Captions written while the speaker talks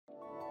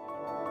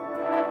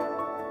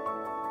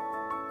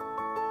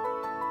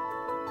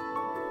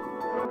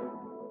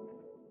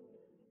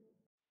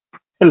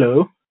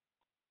Hello,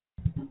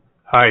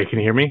 Hi, can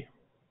you hear me?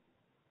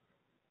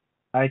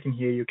 I can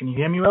hear you. Can you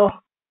hear me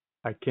well?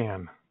 I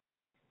can.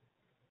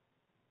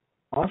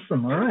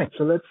 Awesome. All right.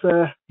 So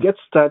let's get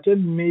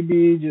started.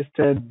 Maybe just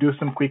do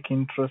some quick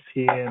intros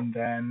here and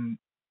then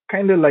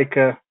kind of like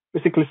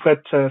basically set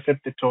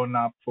the tone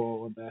up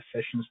for the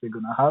sessions we're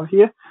gonna have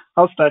here.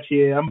 I'll start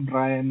here. I'm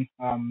Brian.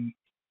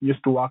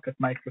 Used to work at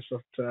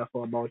Microsoft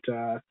for about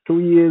 2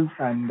 years,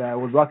 and I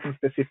was working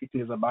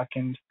specifically as a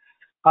backend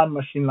and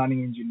machine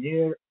learning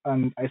engineer,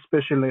 and I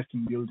specialized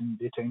in building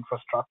data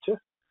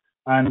infrastructure.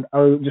 And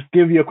I'll just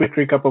give you a quick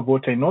recap of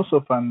what I know so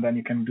far, and then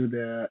you can do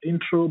the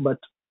intro. But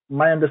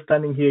my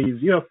understanding here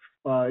is you have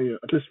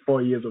at least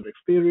 4 years of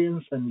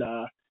experience, and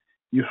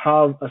you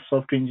have a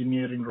software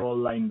engineering role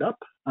lined up.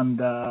 And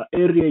the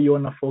area you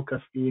want to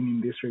focus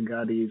in this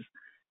regard is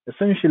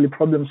essentially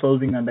problem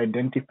solving and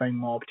identifying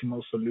more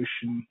optimal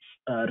solutions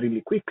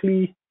really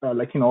quickly,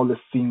 always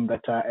seeing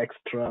that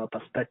extra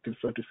perspective,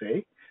 so to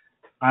say.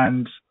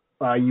 And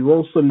you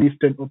also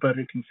listed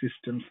operating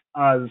systems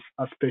as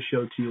a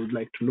specialty you would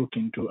like to look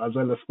into, as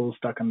well as full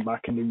stack and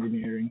backend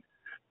engineering.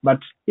 But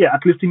yeah,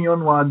 at least in your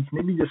own words,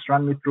 maybe just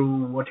run me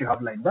through what you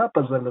have lined up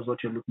as well as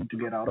what you're looking to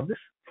get out of this.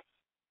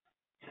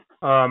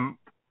 Um,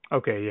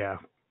 okay, yeah.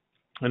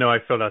 I know I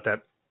filled out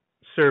that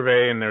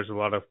survey and there's a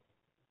lot of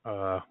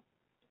uh,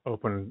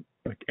 open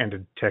like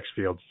ended text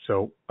fields.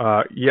 So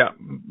yeah,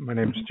 my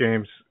name is Mhm.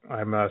 James.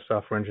 I'm a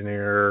software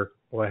engineer.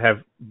 Well, I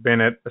have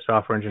been a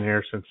software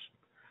engineer since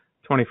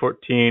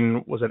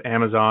 2014, was at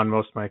Amazon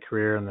most of my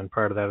career, and then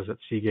prior to that I was at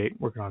Seagate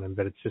working on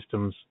embedded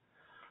systems.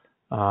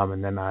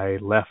 And then I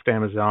left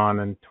Amazon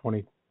in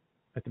 20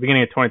 at the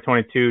beginning of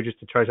 2022 just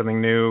to try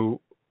something new.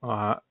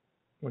 Uh,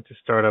 went to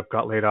startup,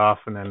 got laid off,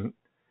 and then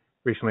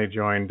recently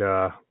joined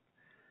as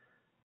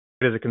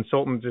a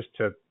consultant just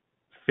to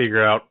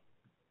figure out,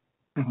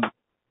 Mhm.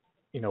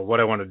 what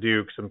I want to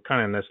do because I'm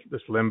kind of in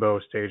this limbo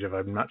stage of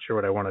I'm not sure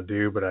what I want to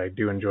do, but I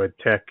do enjoy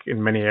tech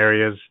in many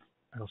areas.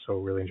 I also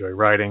really enjoy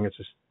writing.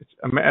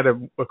 I'm at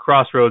a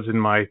crossroads in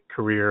my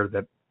career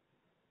that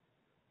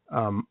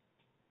um,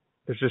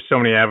 there's just so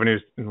many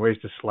avenues and ways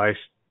to slice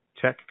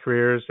tech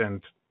careers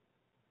and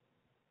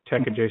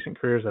tech Mhm. adjacent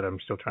careers that I'm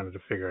still trying to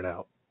figure it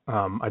out.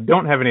 I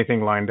don't have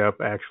anything lined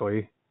up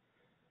actually.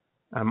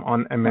 I'm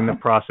in the Uh-huh.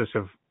 process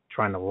of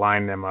trying to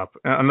line them up.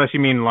 Unless you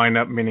mean line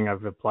up, meaning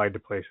I've applied to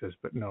places,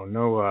 but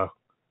no.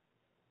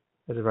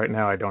 As of right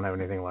now, I don't have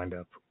anything lined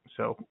up.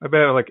 So I've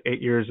had like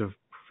 8 years of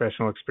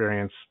professional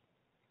experience.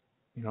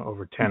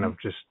 Over 10 Mhm. of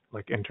just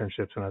like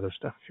internships and other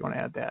stuff. If you want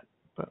to add that,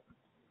 but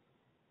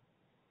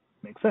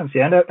Makes sense.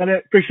 Yeah, and I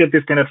appreciate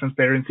this kind of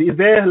transparency. Is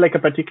there like a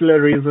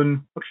particular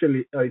reason?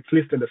 Actually, it's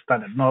listed as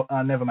standard. No,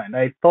 never mind.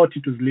 I thought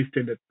it was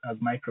listed as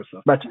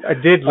Microsoft. But I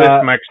did list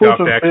full Microsoft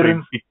actually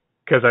transparency.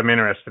 because I'm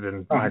interested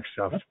in Yeah,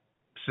 Microsoft's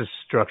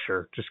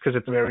structure, just because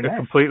it's very nice.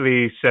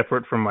 completely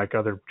separate from like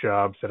other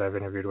jobs that I've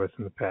interviewed with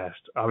in the past.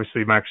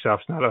 Obviously,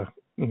 Microsoft's not a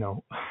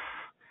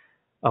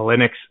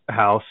Linux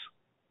house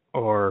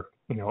or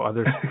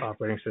other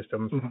operating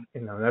systems. Mhm.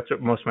 That's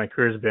what most of my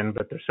career has been.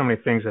 But there's so many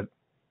things that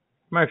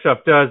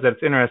Microsoft does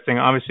that's interesting.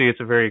 Obviously, it's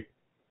a very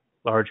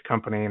large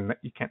company, and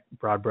you can't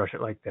broad brush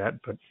it like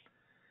that. But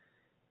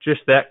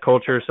just that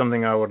culture is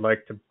something I would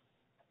like to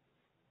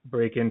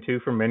break into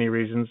for many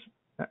reasons.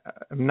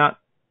 I'm not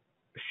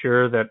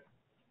sure that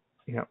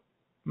you know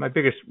my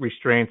biggest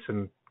restraints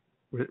and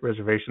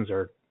reservations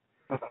are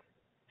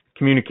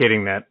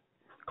communicating that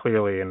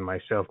clearly and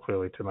myself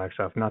clearly to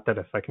Microsoft. Not that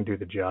if I can do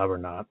the job or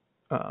not,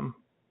 um,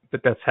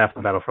 but that's half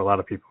the battle for a lot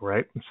of people,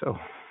 right? And so,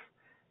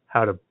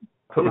 how to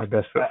put Yes, my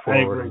best foot I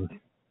forward, agree. and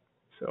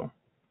so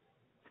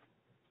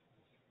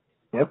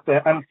Yep,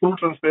 and full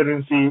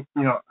transparency,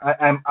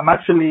 I'm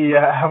actually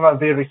have a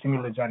very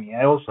similar journey.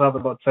 I also have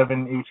about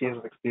 7, 8 years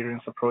of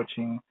experience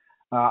approaching.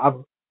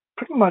 I've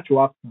pretty much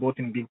worked both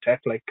in big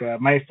tech. Like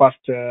my first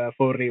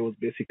foray was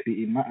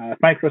basically in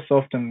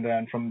Microsoft, and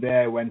then from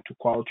there I went to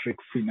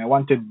Qualtrics. And I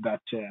wanted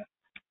that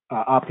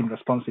up in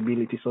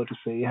responsibility, so to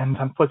say, and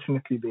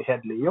unfortunately they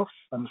had layoffs.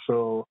 And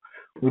so,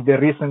 with the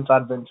recent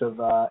advent of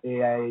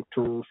AI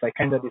tools, I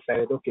kind of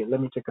decided, okay,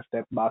 let me take a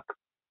step back,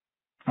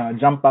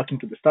 jump back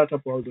into the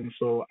startup world. And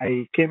so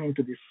I came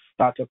into this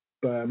startup.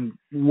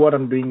 What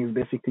I'm doing is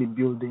basically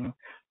building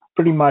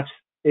pretty much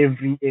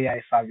every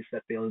AI service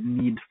that they'll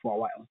need for a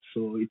while.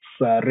 So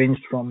it's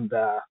ranged from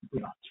the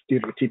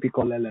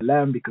stereotypical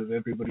LLM because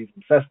everybody's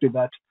obsessed with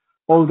that,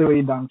 all the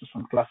way down to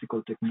some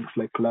classical techniques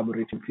like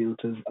collaborative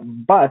filters.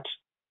 But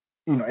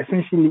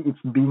essentially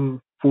it's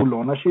been full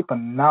ownership,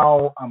 and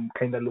now I'm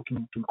kind of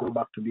looking to go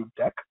back to big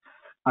tech.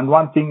 And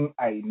one thing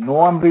I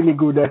know I'm really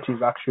good at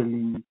is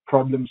actually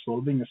problem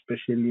solving,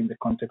 especially in the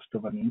context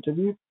of an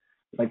interview.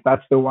 Like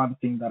that's the one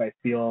thing that I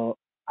feel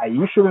I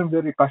usually am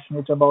very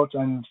passionate about,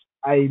 and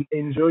I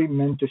enjoy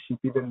mentorship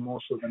even more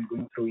so than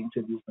going through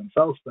interviews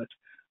themselves. But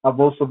I've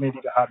also made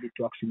it a habit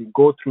to actually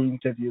go through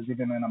interviews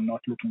even when I'm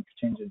not looking to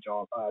change a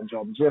job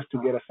just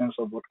to get a sense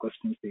of what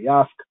questions they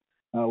ask,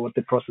 what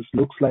the process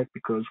looks like,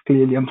 because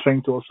clearly I'm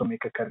trying to also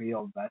make a career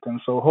of that.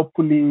 And so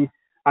hopefully,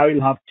 I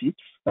will have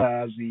tips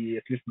as we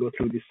at least go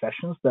through these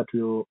sessions that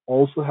will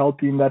also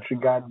help you in that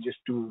regard, just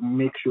to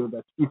make sure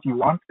that if you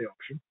want the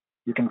option,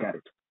 you can get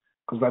it.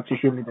 Because that's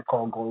usually the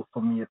core goal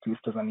for me, at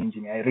least as an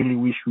engineer. I really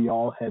wish we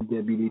all had the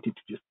ability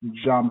to just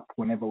jump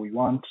whenever we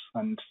want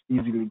and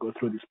easily go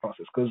through this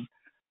process. Because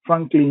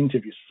frankly,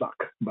 interviews suck,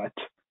 but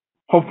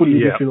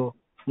hopefully this Yeah. will,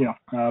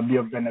 be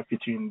of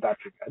benefit to you in that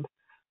regard.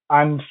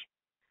 And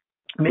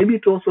maybe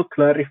it also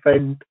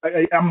clarified.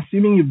 I'm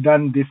assuming you've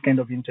done this kind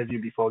of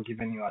interview before,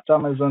 given you at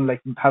Amazon.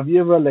 Like, have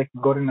you ever like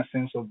gotten a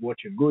sense of what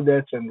you're good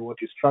at and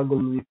what you struggle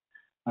with,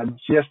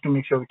 just to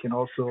make sure we can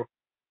also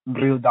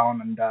drill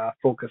down and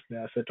focus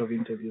the set of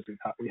interviews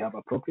we have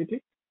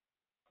appropriately?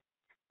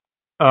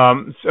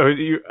 So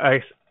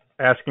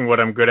asking what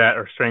I'm good at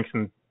or strengths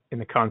in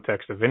the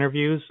context of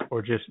interviews,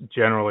 or just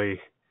generally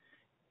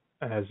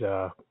as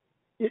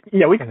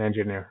Yeah, an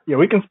engineer?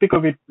 we can speak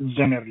of it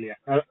generally,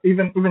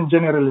 even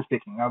generally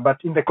speaking, but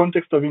in the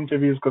context of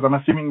interviews, because I'm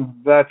assuming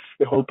that's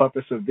the whole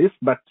purpose of this.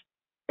 But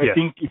I Yes.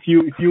 think if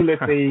you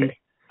let's say Okay.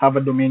 have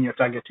a domain you're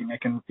targeting, I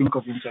can think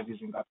of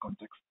interviews in that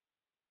context.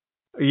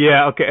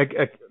 Yeah.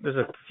 Okay. There's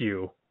a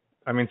few.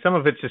 I mean, some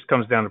of it just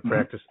comes down to Mm-hmm.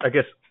 practice, I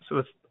guess.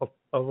 So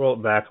I'll roll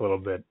it back a little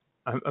bit.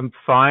 I'm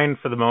fine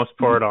for the most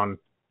part on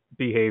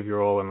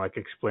behavioral and like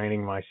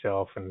explaining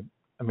myself, and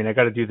I mean, I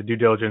got to do the due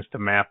diligence to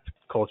map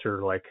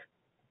culture like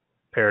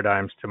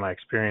paradigms to my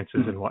experiences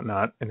Mm-hmm. and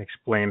whatnot, and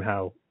explain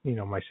how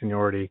my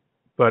seniority.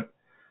 But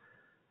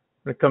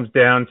when it comes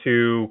down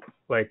to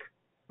like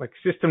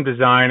system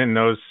design in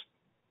those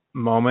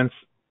moments,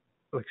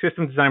 like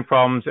system design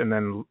problems, and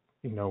then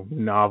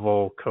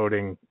novel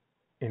coding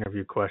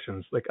interview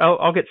questions. Like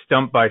I'll get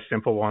stumped by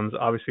simple ones.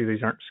 Obviously,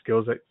 these aren't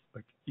skills that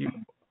like you.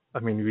 I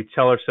mean, we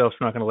tell ourselves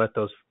we're not going to let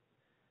those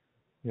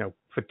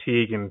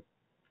fatigue and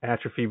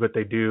atrophy, but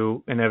they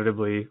do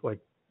inevitably. Like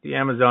the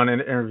Amazon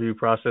interview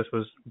process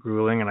was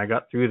grueling, and I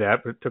got through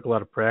that, but it took a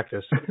lot of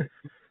practice.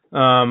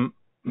 System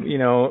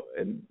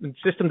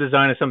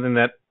design is something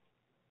that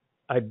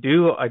I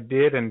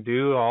did and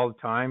do all the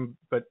time.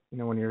 But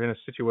when you're in a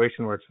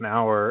situation where it's an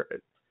hour,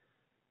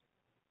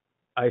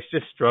 I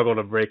just struggle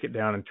to break it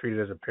down and treat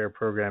it as a pair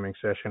programming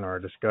session or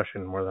a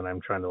discussion more than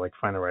I'm trying to like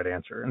find the right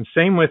answer. And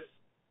same with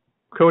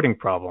coding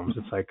problems.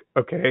 It's like,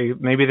 okay,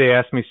 maybe they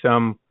ask me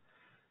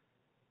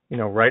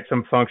write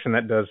some function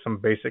that does some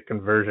basic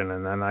conversion,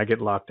 and then I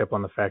get locked up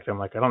on the fact that I'm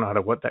like, I don't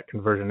know what that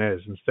conversion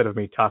is. Instead of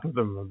me talking to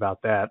them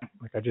about that,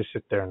 like I just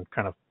sit there and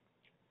kind of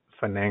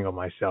finagle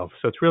myself.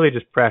 So it's really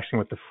just practicing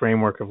with the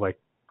framework of like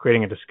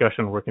creating a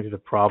discussion, working through the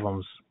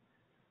problems.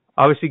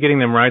 Obviously, getting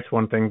them right is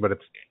one thing, but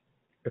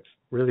it's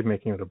really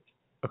making it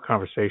a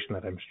conversation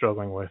that I'm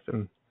struggling with,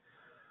 and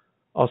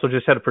also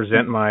just how to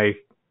present my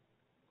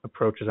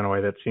approaches in a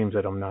way that seems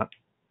that I'm not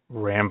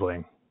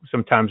rambling.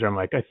 Sometimes I'm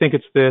like, I think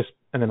it's this,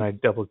 and then I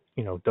double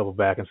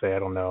back and say I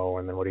don't know,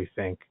 and then what do you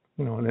think?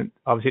 And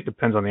obviously it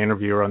depends on the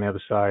interviewer on the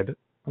other side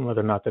on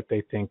whether or not that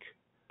they think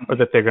or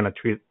that they're going to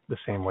treat it the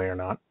same way or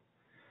not.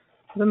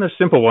 And then there's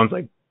simple ones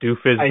like do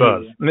fizz I hear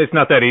buzz. you. And it's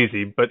not that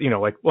easy, but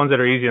like ones that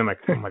are easy, I'm like,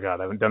 oh my god,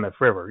 I haven't done that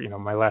forever.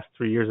 My last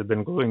 3 years have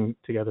been gluing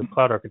together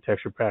cloud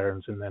architecture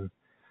patterns and then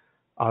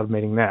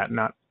automating that,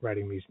 not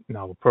writing these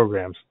novel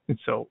programs. And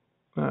so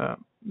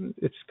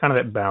it's kind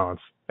of that balance.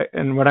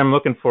 And what I'm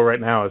looking for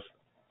right now is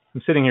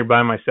I'm sitting here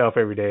by myself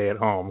every day at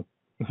home,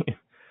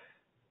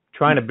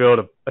 trying to build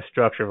a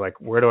structure of like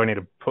where do I need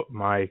to put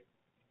my,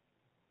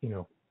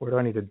 where do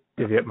I need to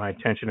divvy up my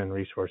attention and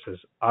resources?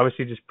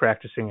 Obviously, just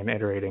practicing and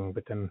iterating,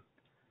 but then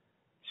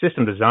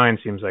system design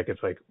seems like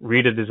it's like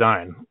read a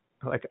design.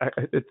 Like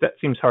that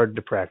seems hard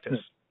to practice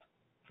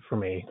for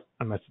me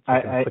unless it's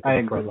like an I applicable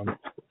agree. problem.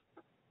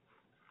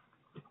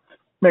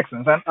 Makes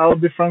sense. And I'll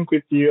be frank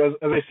with you. As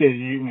I said,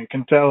 you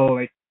can tell,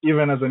 like,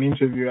 even as an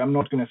interviewer, I'm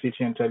not going to sit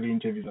here and tell you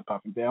interviews are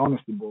perfect. They're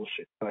honestly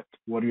bullshit. But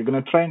what you're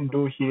going to try and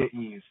do here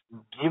is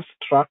give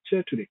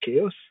structure to the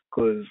chaos,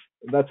 because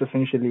that's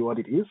essentially what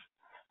it is.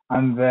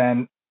 And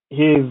then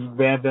here's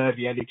the other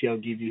reality I'll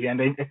give you here.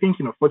 And I think,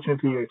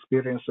 fortunately, your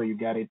experience, so you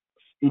get it.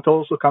 It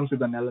also comes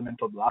with an element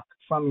of luck.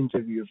 Some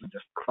interviews are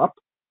just crap.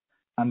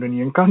 And when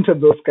you encounter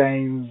those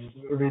kinds,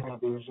 really,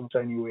 there isn't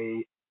any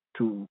way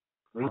to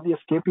really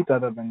escape it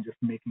other than just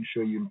making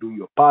sure you do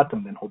your part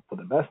and then hope for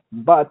the best.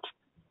 But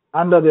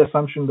under the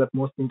assumption that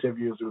most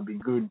interviews will be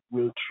good,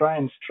 we'll try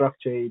and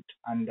structure it,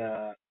 and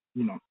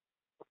you know,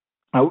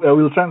 I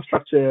will try and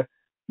structure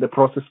the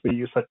process for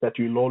you such that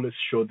you'll always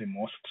show the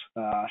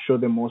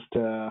most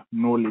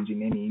knowledge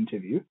in any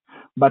interview.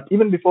 But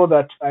even before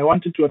that, I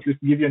wanted to at least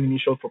give you an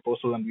initial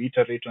proposal and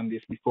reiterate on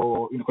this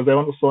before, because I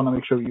also want to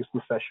make sure we use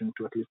this session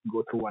to at least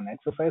go through one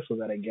exercise so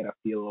that I get a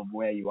feel of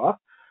where you are.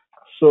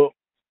 So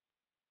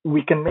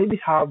we can maybe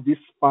have this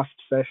first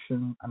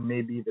session and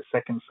maybe the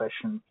second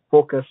session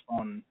focus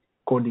on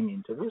coding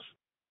interviews.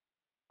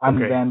 And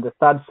Okay. then the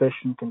third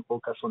session can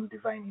focus on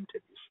design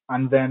interviews.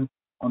 And then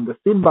on the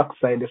feedback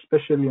side,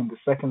 especially on the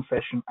second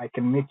session, I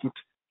can make it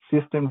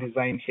system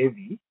design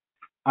heavy.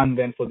 And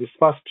then for these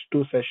first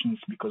two sessions,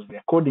 because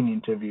they're coding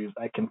interviews,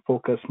 I can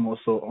focus more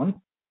so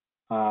on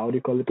what do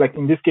you call it? Like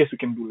in this case, we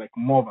can do like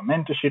more of a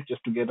mentorship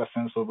just to get a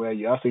sense of where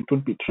you are. So it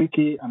would be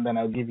tricky, and then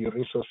I'll give you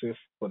resources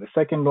for the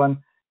second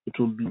one. It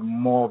will be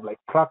more of like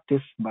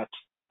practice, but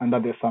under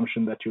the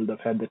assumption that you would have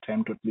had the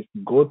time to at least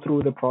go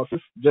through the process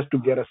just to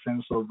get a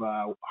sense of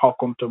how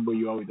comfortable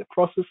you are with the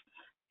process.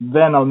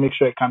 Then I'll make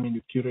sure I come in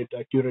with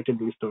a curated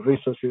list of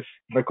resources,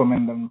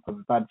 recommend them for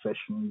the third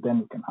session. Then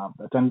you can have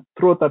that. And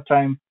throughout that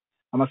time,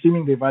 I'm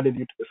assuming they've added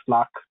you to the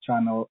Slack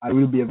channel. I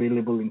will be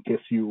available in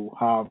case you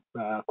have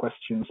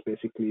questions.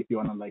 Basically, if you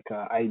want to like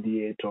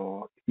ideate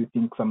or if you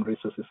think some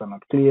resources are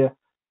not clear,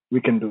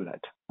 we can do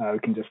that. We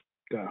can just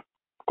uh,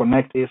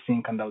 connect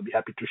async, and I'll be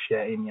happy to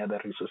share any other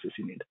resources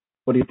you need.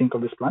 What do you think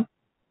of this plan?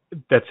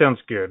 That sounds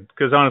good.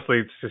 Because honestly,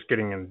 it's just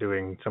getting and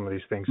doing some of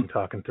these things and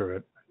talking through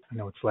it. I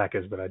know what Slack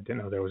is, but I didn't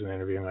know there was an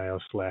interviewing.io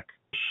Slack.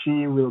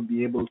 She will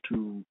be able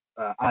to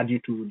add you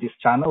to this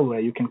channel where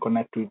you can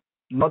connect with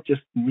not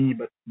just me,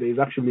 but there's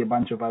actually a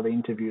bunch of other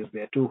interviewers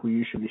there too who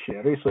usually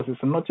share resources,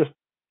 and not just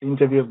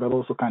interviewers, but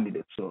also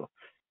candidates. So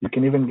you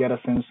can even get a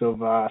sense of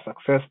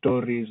success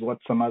stories, what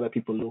some other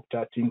people looked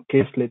at in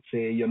case, let's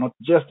say, you're not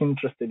just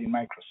interested in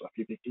Microsoft.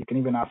 You can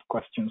even ask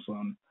questions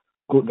on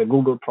the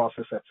Google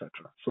process, etc.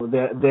 So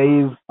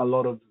there is a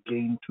lot of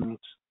gain to it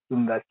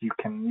in that you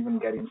can even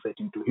get insight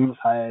into who's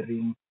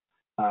hiring,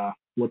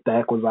 what the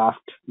heck was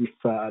asked, if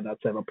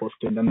that's ever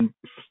posted. And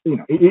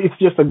it's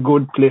just a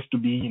good place to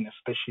be in,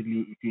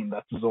 especially if you're in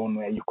that zone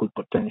where you could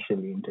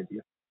potentially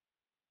interview.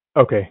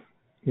 Okay.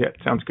 Yeah,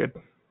 sounds good.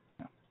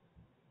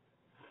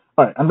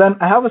 All right, and then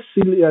I have a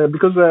silly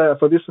because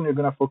for this one you're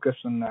going to focus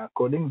on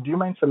coding. Do you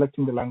mind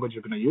selecting the language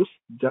you're going to use?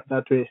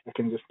 That way I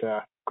can just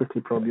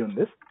quickly probe you on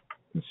this.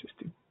 Let's just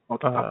do.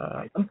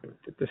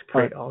 Did this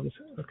create all this?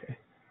 Okay.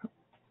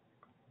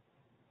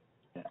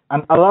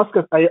 And I'll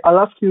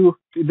ask you.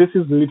 This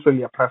is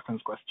literally a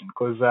preference question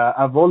because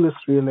I've always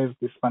realized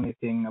this funny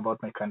thing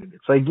about my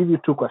candidates. So I give you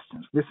two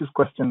questions. This is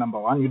question number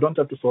one. You don't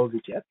have to solve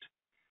it yet.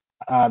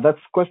 That's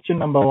question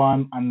number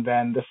one, and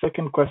then the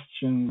second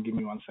question. Give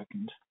me 1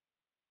 second.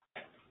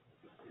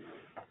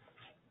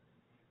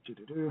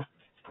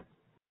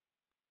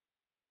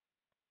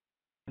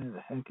 Where the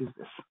heck is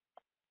this?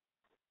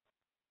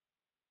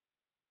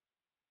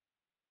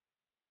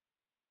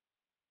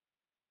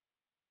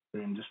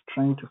 I'm just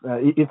trying to.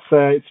 It's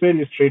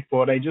fairly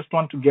straightforward. I just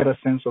want to get a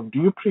sense of: do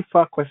you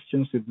prefer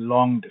questions with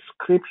long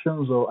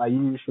descriptions, or are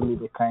you usually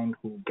the kind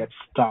who gets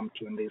stumped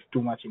when there's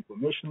too much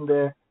information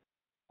there,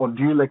 or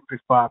do you like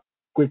prefer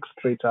quick,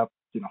 straight up?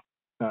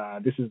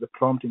 This is the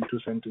prompt in 2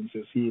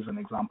 sentences. Here's an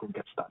example.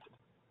 Get started.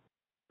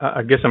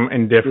 I guess I'm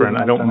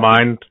indifferent. I don't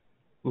mind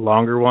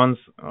longer ones.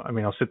 I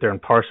mean, I'll sit there and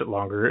parse it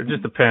longer. It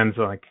just depends,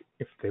 like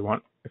if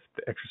the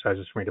exercise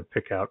is for me to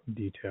pick out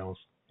details.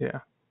 Yeah.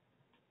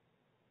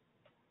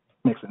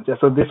 Makes sense. Yeah.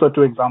 So these are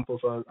two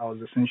examples I was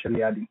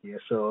essentially adding here.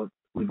 So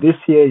with this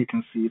here, you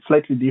can see it's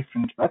slightly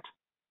different, but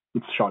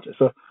it's shorter.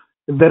 So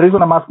the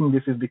reason I'm asking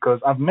this is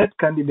because I've met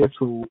candidates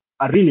who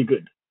are really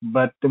good,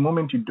 but the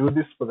moment you do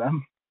this for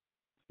them,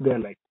 they're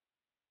like,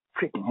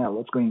 freaking hell,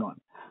 what's going on?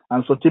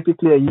 And so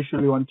typically I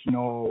usually want to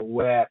know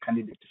where a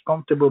candidate is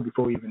comfortable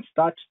before we even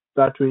start.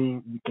 That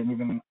way we can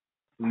even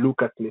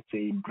look at, let's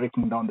say,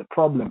 breaking down the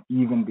problem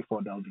even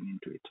before delving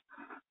into it.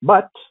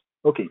 But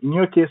okay, in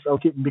your case,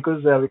 okay,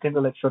 because we kind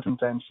of like short in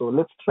time, so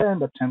let's try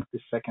and attempt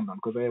this second one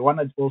because I want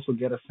to also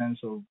get a sense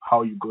of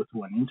how you go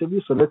through an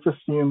interview. So let's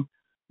assume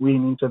we're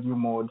in interview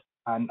mode,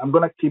 and I'm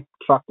gonna keep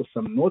track of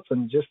some notes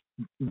and just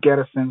get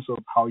a sense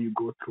of how you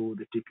go through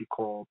the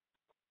typical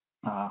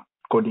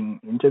coding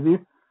interview.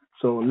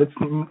 So let's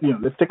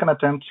take an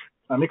attempt,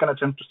 make an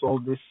attempt to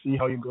solve this, see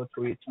how you go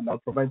through it, and I'll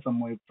provide some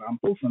more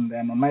examples. And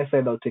then on my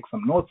side, I'll take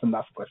some notes and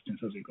ask questions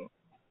as we go.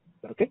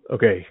 Is that okay?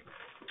 Okay.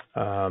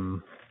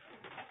 All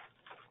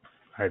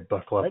right,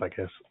 buckle up, I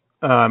guess.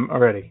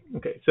 Alrighty.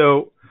 Okay,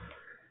 so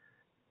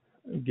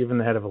given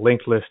the head of a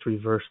linked list,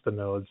 reverse the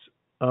nodes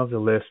of the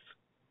list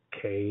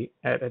K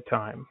at a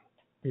time.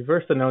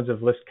 Reverse the nodes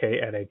of list K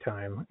at a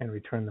time and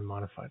return the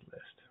modified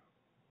list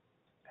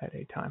at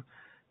a time.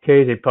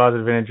 K is a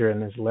positive integer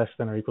and is less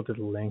than or equal to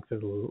the length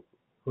of the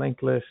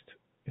linked list.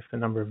 If the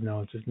number of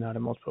nodes is not a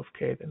multiple of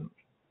K,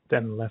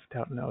 then left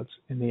out nodes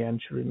in the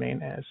end should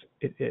remain as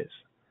it is.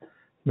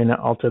 May not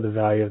alter the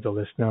value of the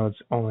list nodes,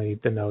 only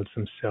the nodes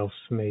themselves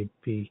may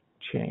be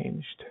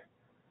changed.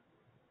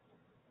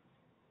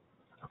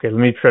 Okay,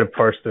 let me try to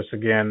parse this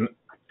again.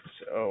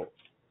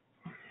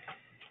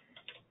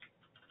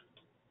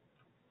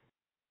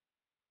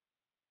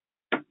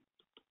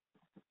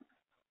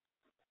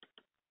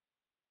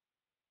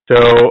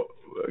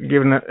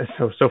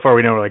 So far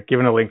we know, like,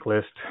 given a linked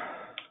list.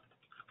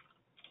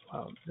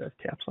 Wow, is that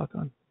caps lock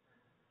on?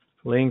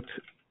 Linked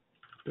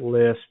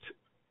list.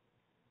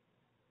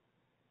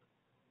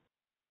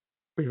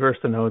 Reverse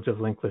the nodes of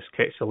linked list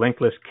K. So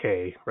linked list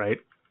K, right?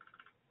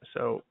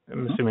 So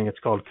I'm assuming it's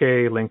called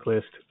K, linked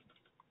list.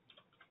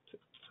 So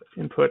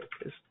input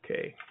is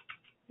K,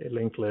 a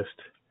linked list.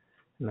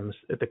 And then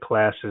the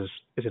class is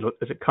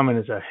it coming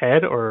as a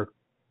head or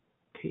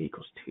K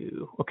equals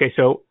 2? Okay,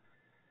 so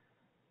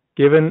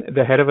Given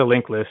the head of a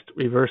linked list,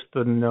 reverse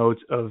the nodes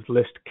of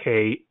list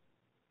K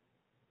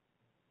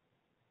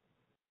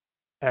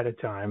at a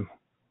time.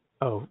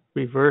 Oh,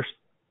 reverse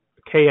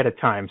K at a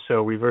time.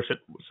 So reverse it.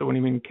 So when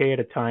you mean K at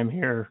a time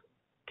here,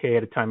 K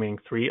at a time meaning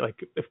 3, like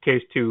if K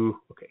is 2,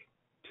 okay,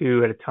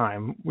 2 at a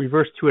time.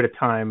 Reverse 2 at a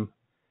time,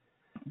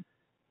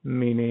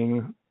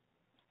 meaning,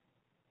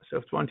 so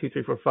it's 1, 2,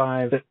 3, 4,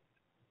 5,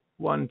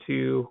 1,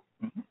 2,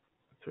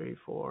 3,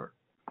 4,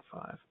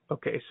 5.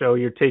 Okay, so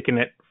you're taking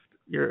it,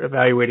 you're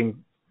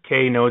evaluating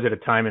K nodes at a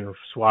time and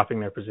swapping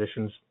their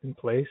positions in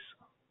place.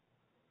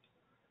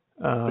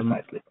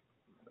 Precisely.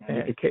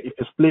 And if you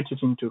split it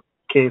into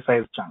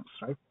K-size chunks,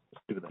 right?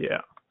 Let's do that.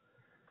 Yeah.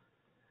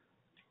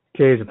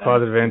 K is a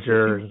positive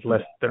integer and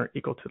less than or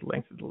equal to the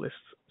length of the list.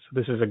 So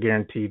this is a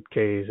guaranteed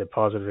K is a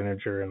positive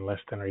integer and less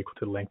than or equal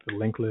to the length of the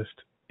linked list.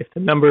 If the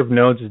number of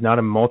nodes is not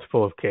a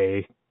multiple of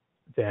K,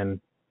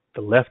 then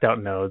the left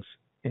out nodes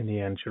in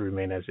the end should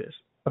remain as is.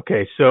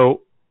 Okay,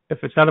 so if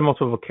it's not a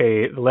multiple of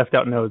K, the left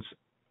out nodes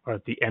are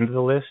at the end of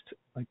the list.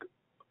 Like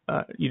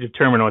you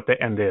determine what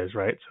the end is,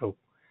 right? So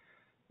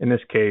in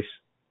this case,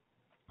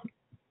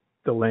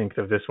 the length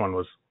of this one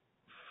was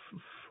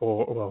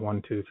 4, well,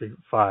 1, 2, 3,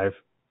 5.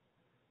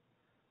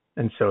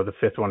 And so the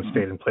fifth one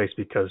stayed in place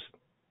because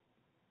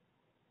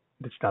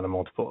it's not a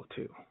multiple of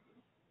 2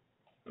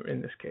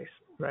 in this case,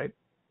 right?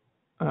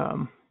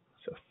 So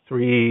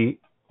 3,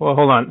 well,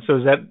 hold on. So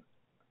is that,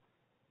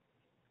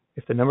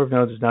 if the number of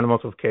nodes is not a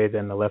multiple of K,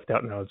 then the left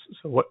out nodes.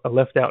 So what a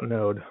left out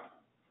node?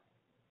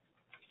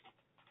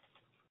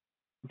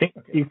 I think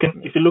you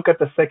can, if you look at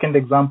the second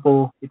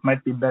example, it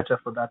might be better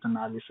for that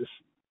analysis.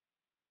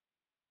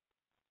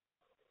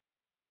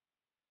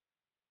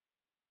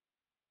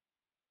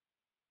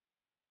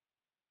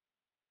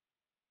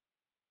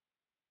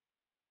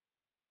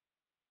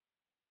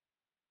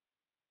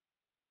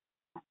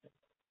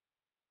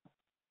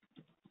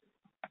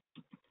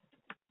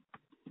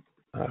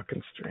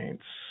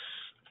 Constraints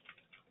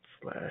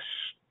slash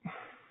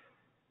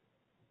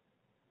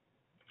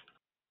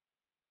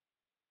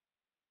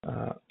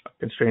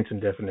constraints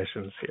and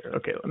definitions here.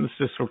 Okay, let's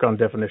just work on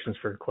definitions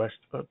for quick.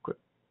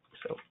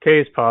 So K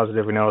is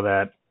positive, we know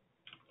that.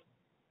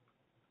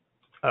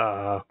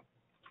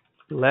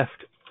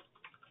 Left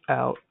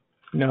out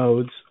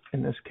nodes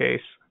in this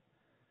case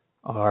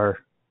are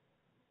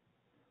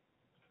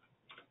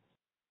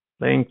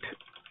linked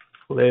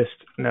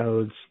list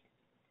nodes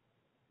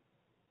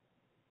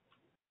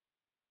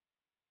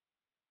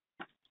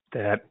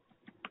that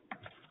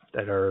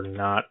are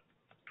not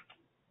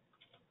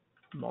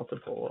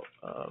multiple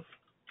of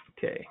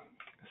K.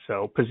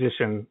 So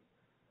position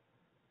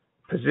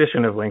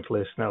of linked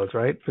list nodes,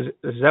 right?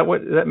 Is that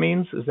what that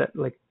means? Is that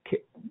like K,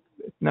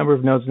 number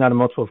of nodes not a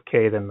multiple of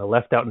K, then the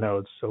left out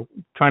nodes. So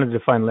trying to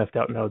define left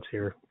out nodes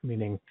here,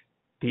 meaning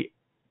the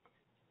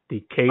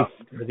kth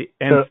or the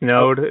nth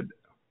node.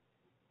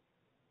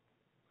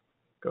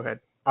 Go ahead.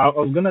 I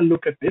was going to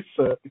look at this.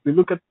 If we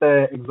look at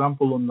the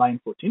example on line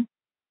 14,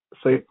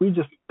 so if we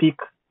just pick,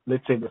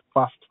 let's say, the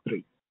first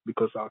 3,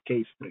 because our K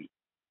is 3,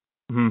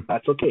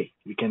 that's okay.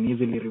 We can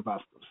easily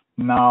reverse those.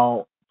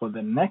 Now, for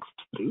the next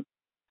 3,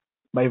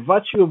 by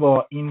virtue of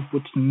our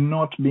input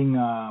not being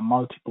a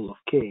multiple of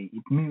K,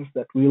 it means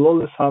that we'll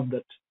always have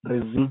that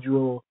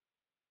residual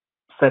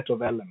set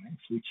of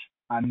elements which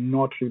are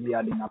not really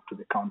adding up to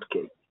the count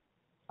K.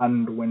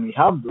 And when we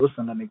have those,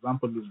 and an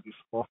example is this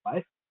 4,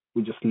 5,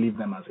 we just leave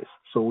them as is.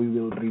 So we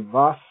will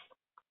reverse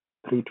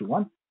 3 to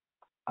 1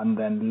 and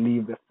then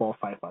leave the 4,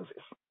 5 as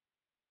is.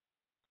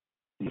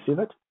 Do you see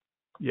that?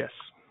 Yes.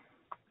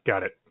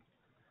 Got it.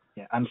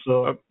 Yeah. And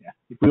so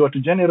if we were to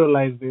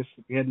generalize this,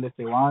 if we had, let's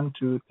say, 1,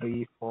 2,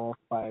 3, 4,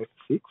 5,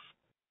 6,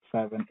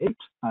 7, 8,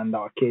 and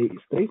our K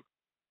is 3,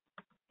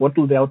 what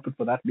will the output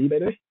for that be, by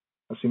the way?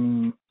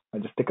 Assuming I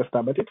just take a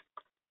stab at it.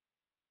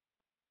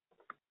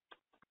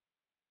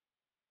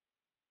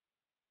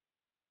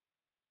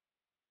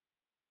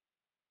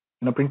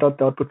 Print out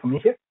the output for me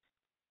here.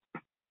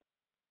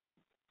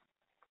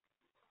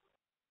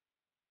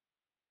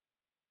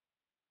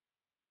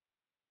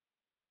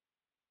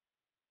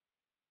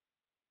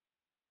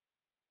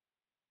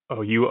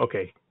 Oh, you,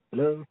 okay.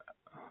 Hello?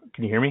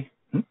 Can you hear me?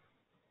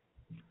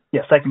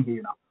 Yes, I can hear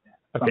you now. Yeah.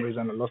 For Okay. some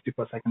reason I lost you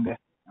for a second there.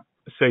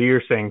 So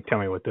you're saying, tell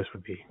me what this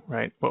would be,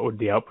 right? What would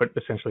the output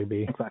essentially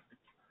be? Exactly.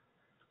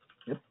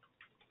 Yep.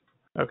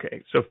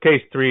 Okay, so if K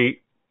is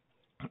 3,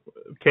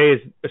 K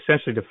is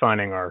essentially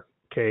defining our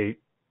K,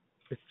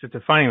 it's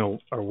defining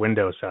our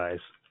window size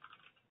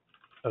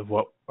of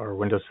what our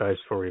window size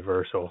for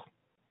reversal.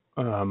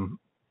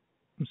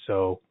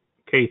 So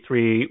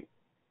K3,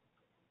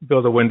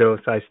 build a window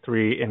size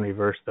 3 and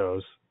reverse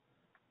those,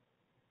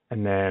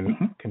 and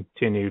then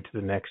continue to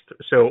the next.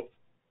 So,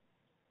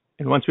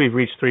 and once we've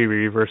reached 3, we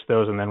reverse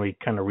those, and then we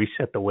kind of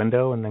reset the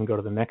window, and then go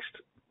to the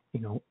next,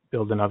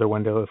 build another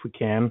window if we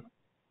can,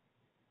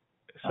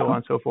 so on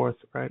and so forth,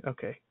 right?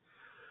 Okay.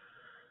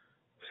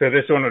 So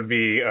this one would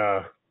be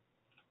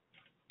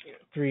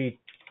 3,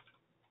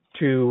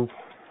 2,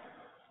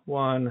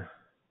 1,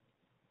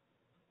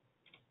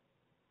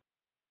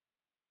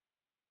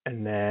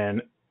 and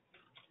then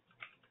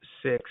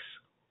 6,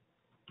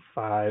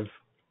 5,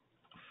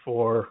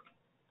 4,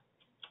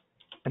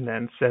 and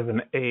then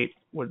 7, 8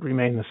 would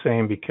remain the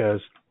same because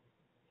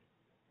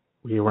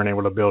we weren't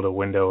able to build a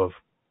window of,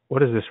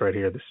 what is this right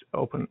here? This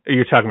open,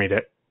 you're talking to me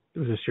that,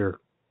 was this your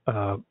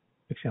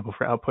example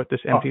for output, this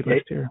empty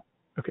list here?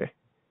 Okay.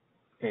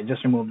 Okay,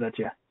 just remove that,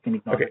 yeah. Can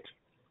ignore it.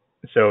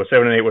 So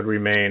 7 and 8 would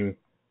remain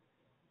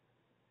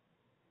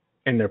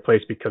in their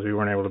place because we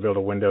weren't able to build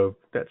a window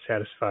that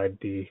satisfied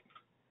the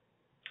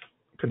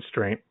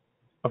constraint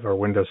of our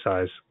window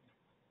size,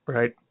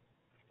 right?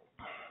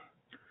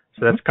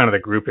 So that's kind of the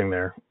grouping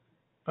there.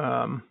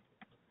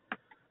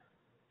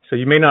 So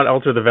you may not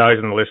alter the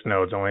values in the list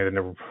nodes, only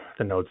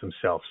the nodes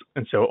themselves.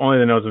 And so only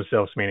the nodes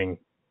themselves, meaning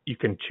you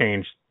can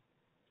change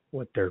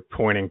what they're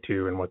pointing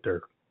to and what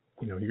they're,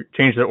 you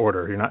change the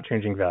order. You're not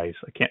changing values.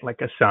 I can't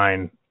like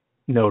assign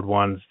node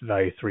 1's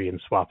value 3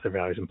 and swap their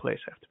values in place.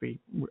 I have to be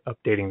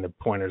updating the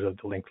pointers of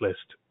the linked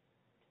list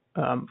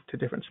to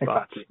different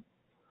spots. Exactly.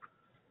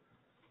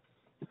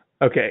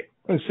 Okay,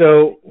 and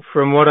so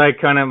from what I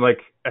kind of like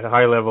at a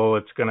high level,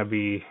 it's going to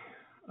be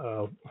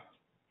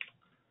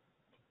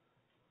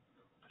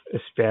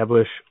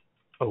establish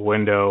a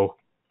window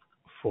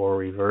for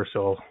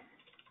reversal,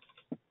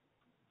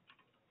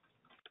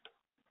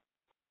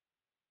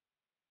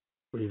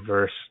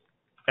 reverse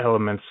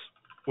elements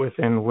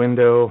within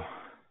window,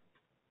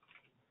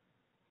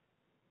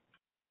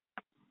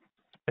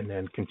 and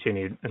then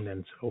continue, and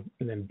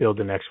then build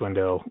the next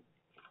window.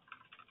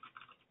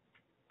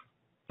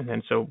 And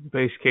then so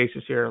base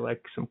cases here,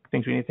 like some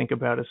things we need to think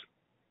about is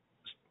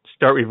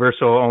start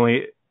reversal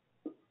only.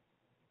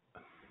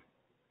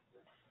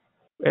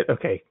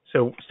 Okay,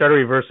 so start a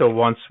reversal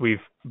once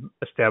we've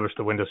established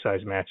the window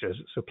size matches.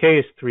 So K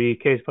is 3,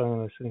 K is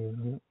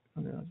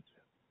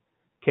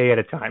K at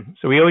a time.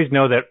 So we always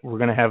know that we're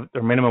going to have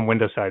our minimum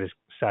window sizes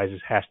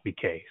has to be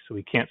K. So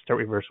we can't start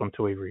reversal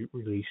until we've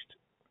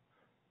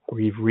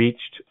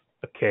reached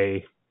a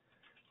K.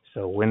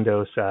 So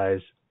window size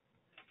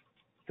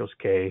equals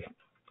K,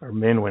 or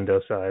min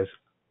window size.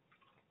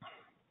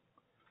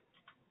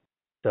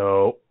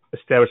 So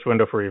establish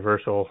window for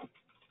reversal,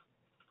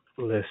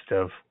 list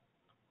of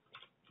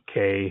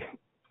K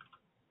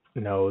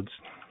nodes,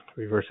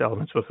 reverse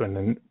elements within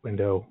the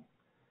window,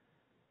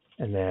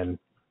 and then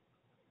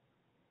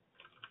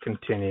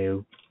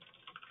continue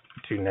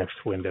to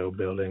next window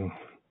building.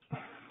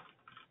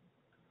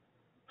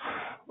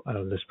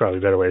 There's probably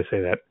a better way to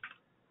say that.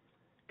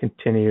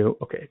 Continue,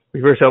 okay,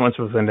 reverse elements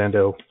within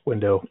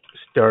window,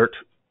 start,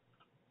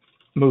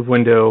 move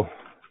window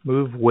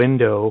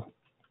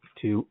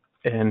to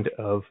end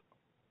of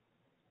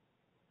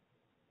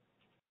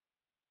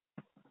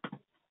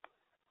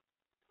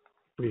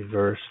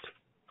reversed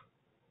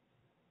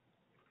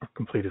or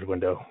completed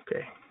window.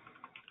 Okay.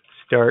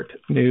 Start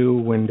new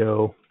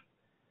window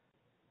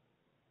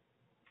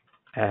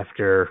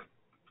after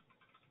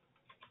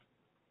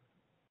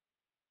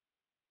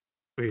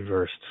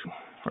reversed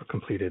or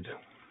completed.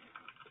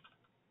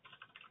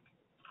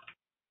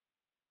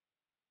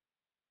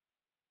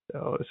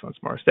 So this one's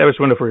more. Establish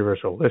window for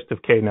reversal. List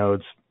of K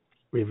nodes,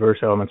 reverse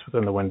elements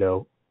within the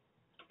window,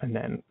 and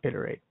then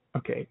iterate.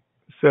 Okay.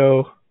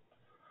 So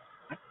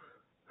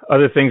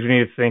other things we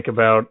need to think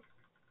about.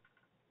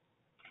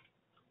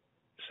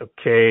 So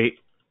K,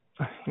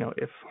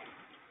 if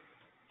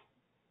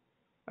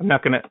I'm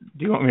not going to,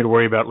 do you want me to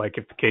worry about like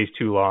if the K is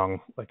too long,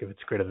 like if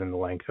it's greater than the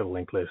length of the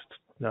linked list?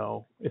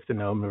 No. If the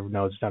number of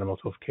nodes is not a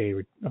multiple of K.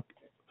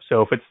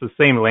 So if it's the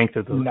same length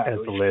as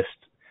the list,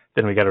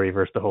 then we got to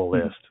reverse the whole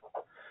list.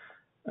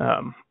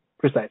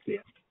 Precisely.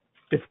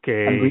 If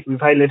K, and we've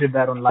highlighted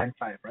that on line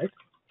 5, right?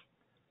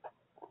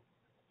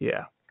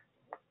 Yeah.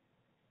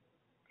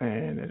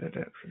 And it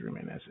should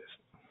remain as is.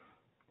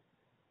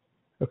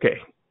 Okay.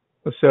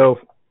 So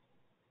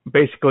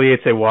basically,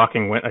 it's a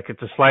like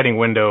it's a sliding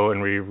window,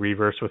 and we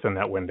reverse within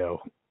that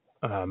window.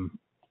 The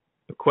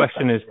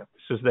question is,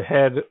 so the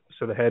head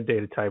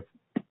data type,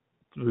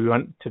 do we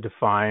want to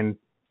define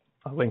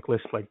a linked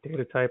list like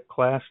data type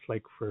class,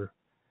 like does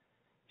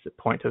it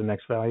point to the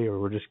next value, or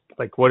we're just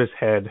like, what is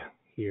head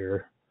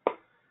here?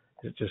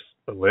 Is it just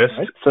a list?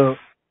 Right. So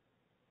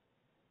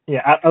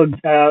yeah,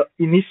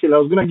 initially I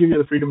was going to give you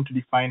the freedom to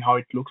define how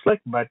it looks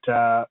like, but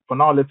for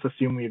now, let's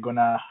assume we're going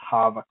to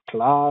have a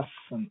class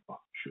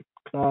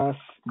class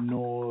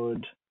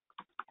node,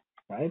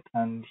 right?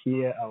 And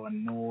here our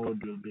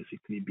node will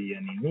basically be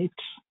an init,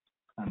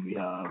 and we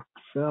have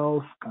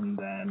self, and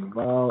then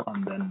val,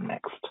 and then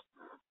next.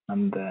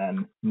 And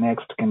then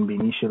next can be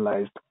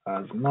initialized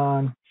as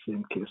none,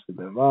 same case with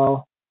the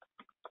val.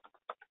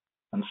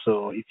 And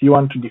so if you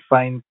want to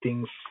define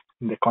things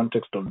in the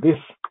context of this,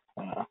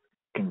 you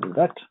can do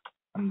that.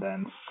 And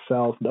then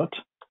self dot,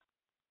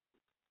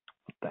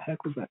 what the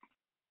heck was that?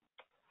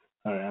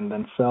 All right, and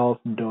then self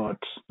dot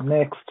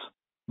next,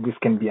 this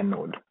can be a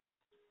node.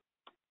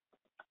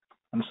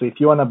 And so if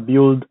you want to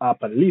build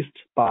up a list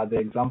per the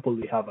example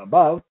we have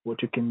above,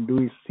 what you can do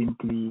is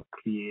simply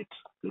create,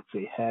 let's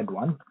say, head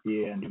one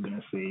here, and you're going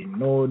to say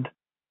node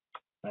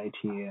right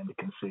here, and you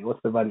can say,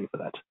 what's the value for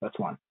that? That's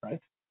 1,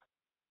 right?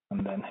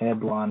 and then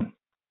head one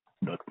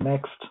dot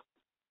next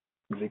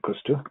is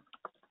equals to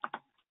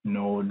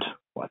node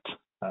what?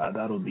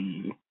 That'll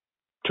be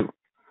 2,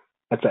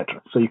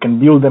 etc. So you can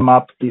build them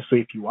up this way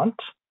if you want.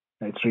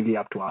 It's really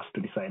up to us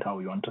to decide how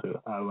we want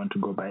to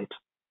go by it.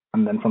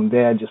 And then from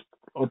there, just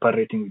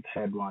operating with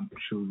head one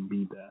should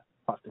be the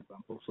first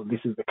example. So this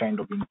is the kind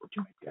of input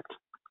you might get.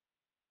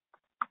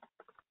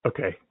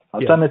 Okay.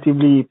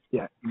 Alternatively,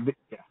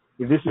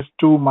 if this is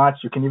too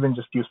much, you can even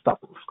just use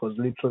tuples, because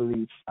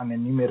literally it's an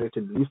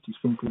enumerated list. You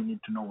simply need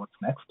to know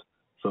what's next.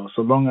 So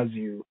long as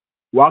you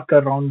work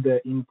around the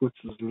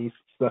inputs lists,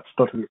 that's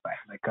totally fine.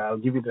 Like, I'll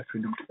give you the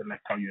freedom to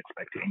select how you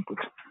expect your input.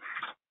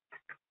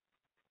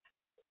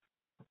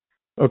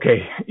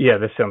 Okay, yeah,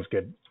 this sounds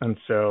good. And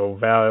so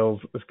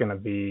vowels is going to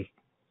be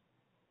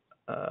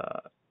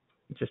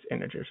just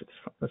integers.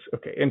 That's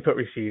okay. Input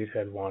received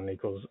head one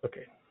equals,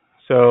 okay.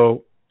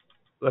 So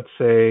let's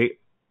say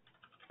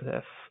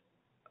F.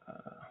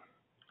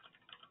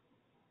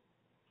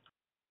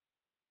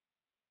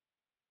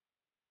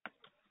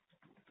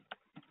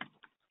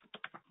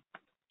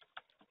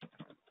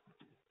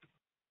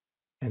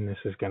 And this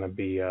is going to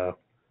be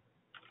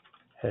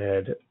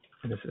head,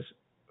 and this is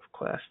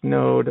class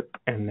node,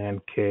 and then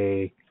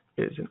K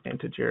is an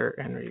integer,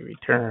 and we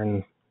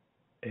return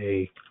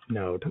a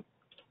node.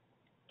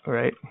 All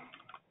right.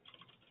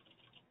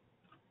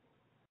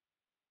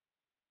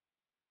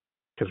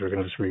 Because we're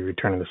going to just be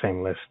returning the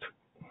same list.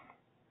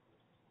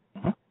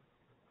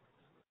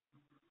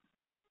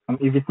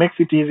 If it makes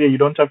it easier, you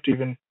don't have to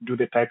even do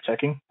the type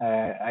checking.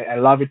 I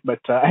love it,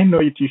 but I know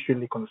it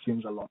usually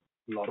consumes a lot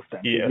of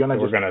time. Yeah, so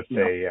we're going to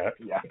say,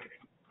 yeah.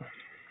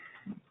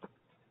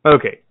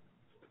 Okay.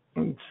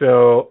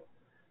 So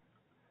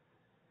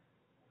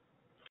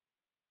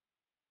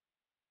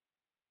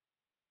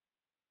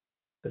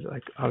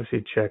like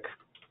obviously check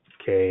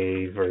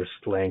K versus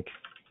length.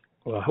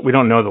 Well, we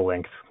don't know the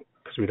length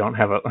because we don't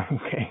have a,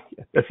 okay,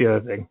 that's the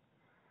other thing.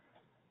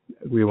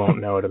 We won't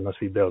know it unless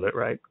we build it,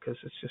 right? Because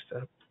it's just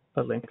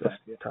a linked list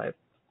type.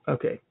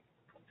 Okay.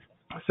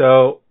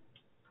 So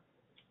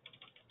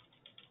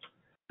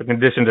the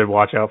condition to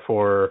watch out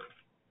for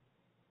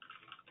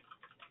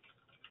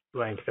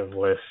length of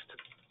list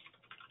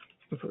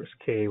versus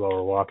K while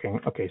we're walking.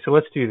 Okay, so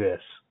let's do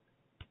this.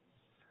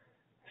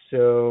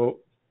 So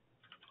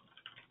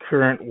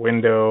current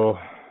window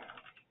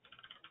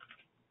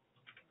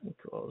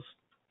equals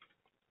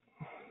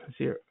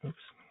 0. Oops.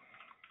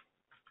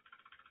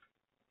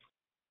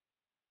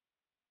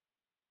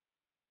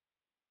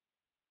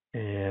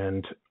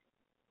 And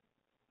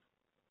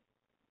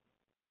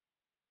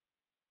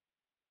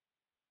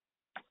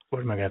what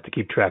am I going to have to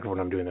keep track of when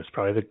I'm doing this?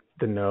 Probably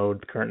the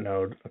node, current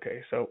node.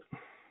 Okay, so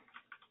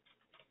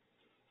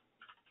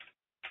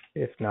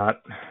if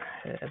not,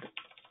 head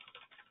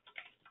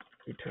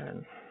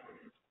return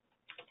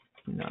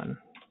none.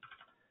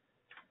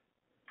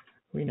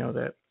 We know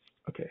that.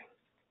 Okay.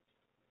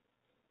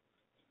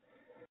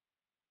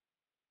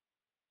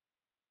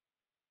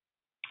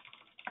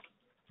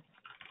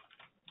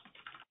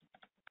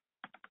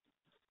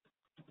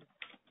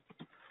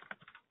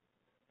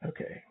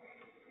 Okay.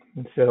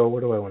 And so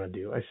what do I want to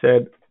do? I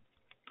said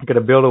I'm going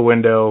to build a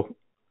window,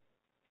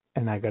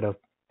 and I got to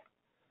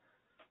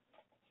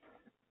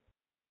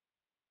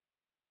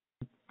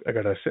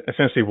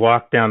essentially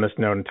walk down this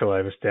node until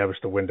I've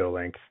established a window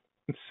length.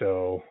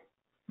 So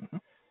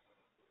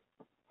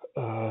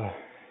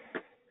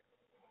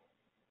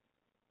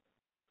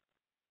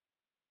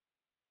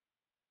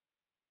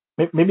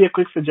maybe a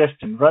quick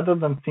suggestion. Rather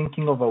than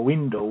thinking of a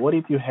window, what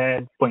if you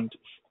had pointers?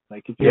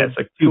 Like if you it's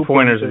like two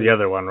pointers of the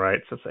other one, right?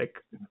 So it's like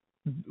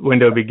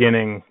window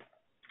beginning.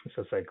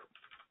 So it's like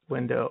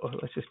window.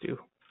 Let's just do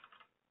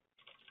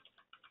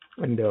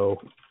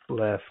window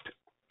left,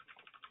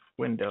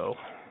 window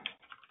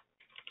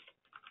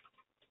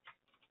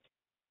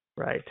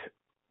right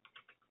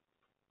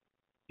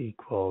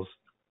equals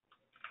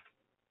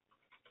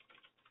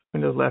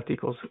window left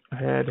equals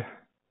head,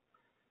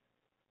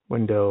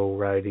 window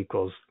right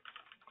equals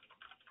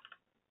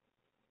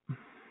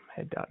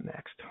head dot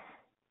next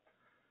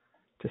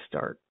to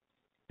start.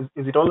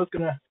 Is it always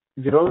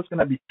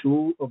gonna be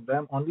 2 of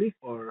them only,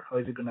 or how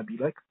is it gonna be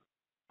like?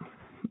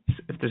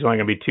 If there's only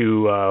gonna be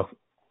 2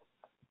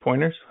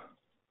 pointers.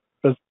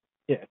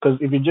 Because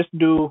if you just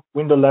do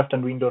window left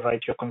and window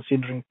right, you're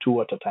considering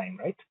 2 at a time,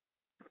 right?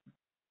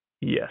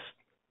 Yes.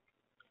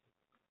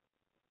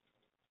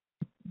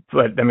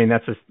 But I mean,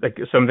 that's just like,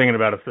 so I'm thinking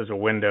about if there's a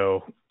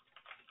window,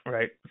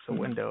 right? So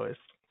window is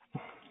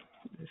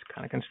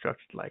kind of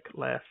constructed like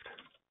left,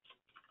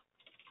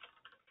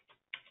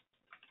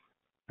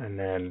 and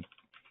then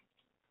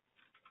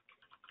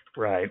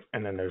right,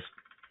 and then there's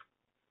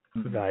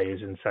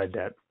values inside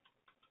that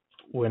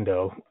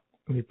window.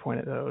 Let me point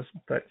at those.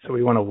 But so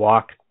we want to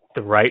walk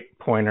the right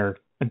pointer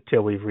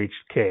until we've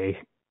reached K,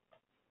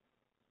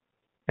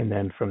 and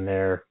then from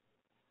there,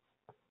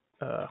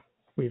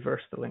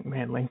 reverse the link.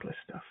 Man, linked list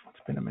stuff. It's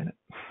been a minute.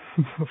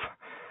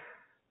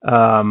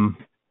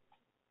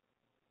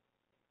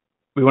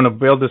 We want to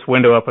build this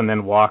window up and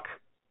then walk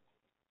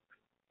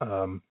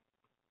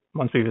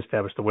once we've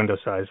established the window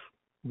size,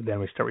 then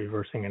we start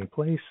reversing in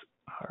place.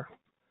 Or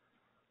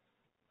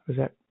is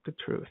that the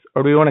truth?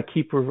 Or do we want to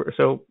keep reverse?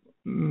 So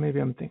maybe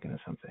I'm thinking of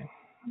something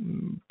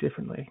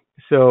differently.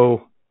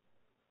 So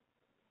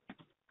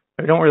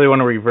I don't really want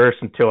to reverse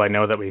until I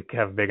know that we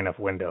have a big enough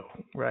window,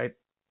 right?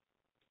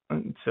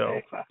 And so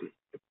Exactly.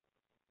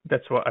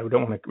 that's why I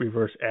don't want to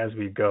reverse as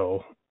we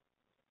go,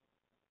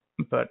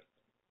 but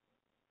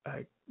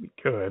we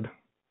could.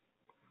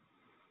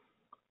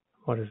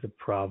 What is the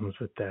problems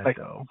with that, Like,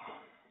 though?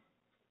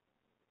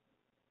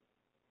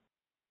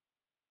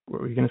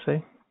 What were you going to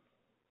say?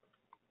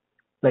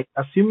 like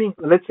assuming,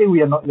 let's say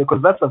we are not, because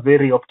that's a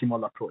very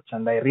optimal approach,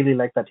 and I really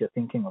like that you're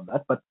thinking of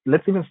that. But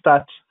let's even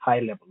start high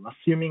level,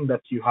 assuming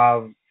that you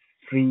have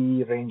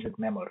free range of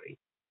memory.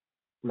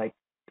 Like,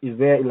 is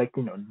there, like,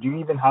 do you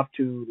even have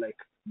to like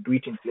do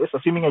it in place?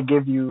 Assuming I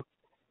gave you,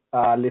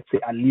 let's say,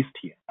 a list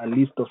here, a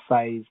list of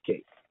size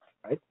K,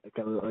 right? Like,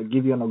 I'll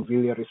give you an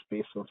auxiliary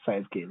space of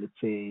size K. Let's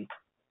say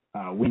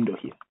window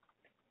here,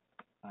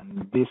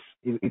 and this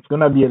it's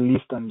gonna be a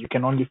list, and you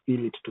can only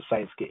fill it to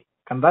size K.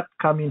 Can that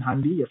come in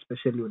handy,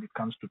 especially when it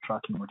comes to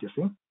tracking what you're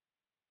saying?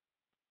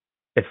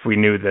 If we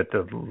knew that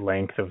the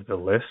length of the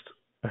list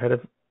ahead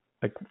of,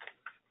 like,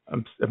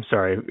 I'm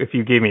sorry, if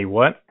you gave me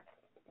what?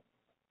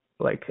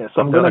 Like, Yeah,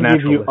 so I'm gonna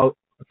give you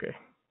okay.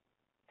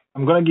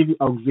 I'm gonna give you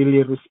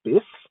auxiliary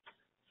space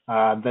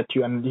that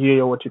you, and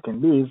here what you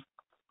can do is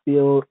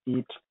fill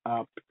it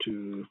up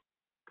to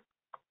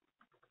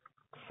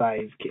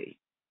size K.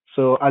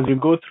 So as you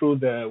go through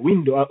the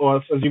window, or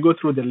as you go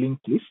through the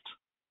linked list,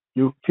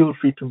 you feel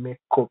free to make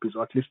copies,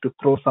 or at least to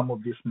throw some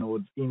of these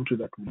nodes into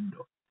that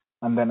window.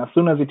 And then as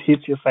soon as it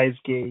hits your size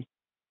K,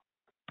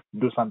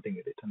 do something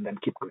with it, and then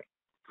keep going.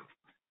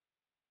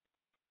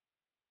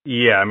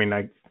 Yeah, I mean,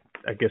 I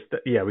guess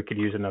that, yeah, we could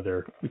use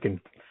another. We can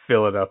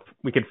fill it up.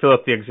 We could fill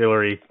up the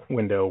auxiliary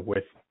window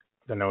with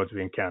the nodes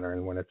we encounter,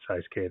 and when it's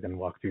size K, then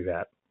walk through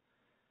that.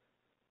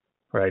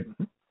 Right.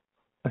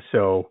 Mm-hmm.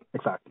 So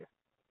exactly.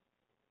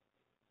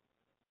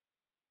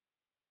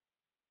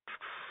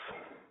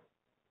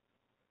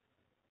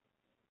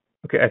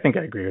 Okay, I think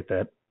I agree with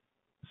that.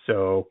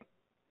 So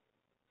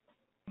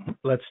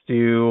let's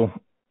do.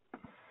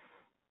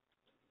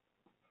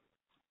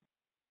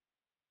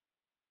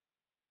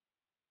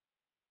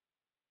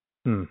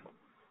 I'm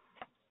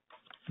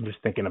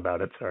just thinking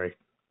about it. Sorry.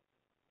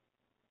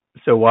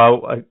 So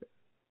while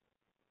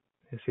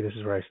see, this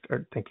is where I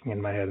start thinking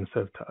in my head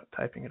instead of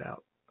typing it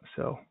out.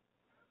 So,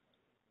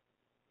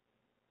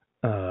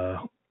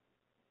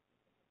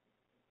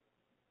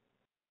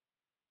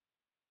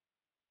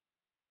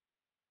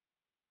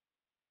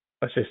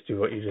 let's just do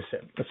what you just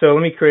said. So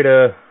let me create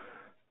a.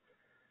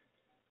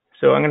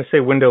 So I'm going to say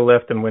window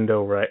left and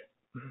window right.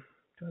 Do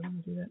I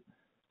want to do that?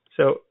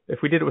 So if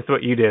we did it with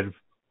what you did,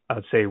 I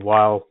would say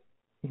while,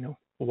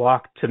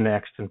 walk to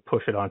next and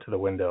push it onto the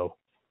window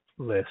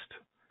list.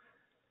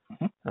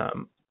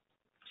 Mm-hmm.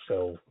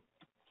 So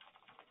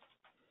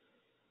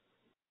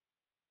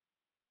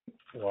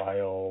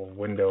while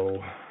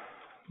window,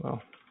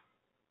 while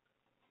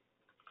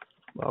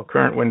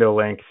current window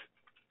length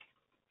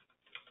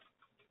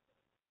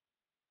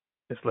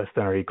is less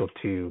than or equal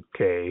to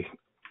K.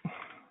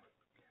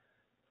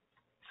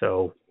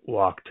 So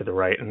walk to the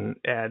right and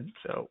add.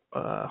 So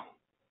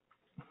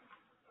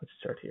let's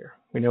start here.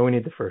 We know we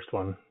need the first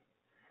one.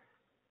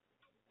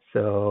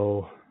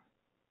 So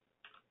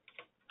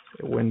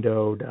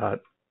window dot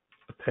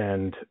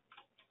append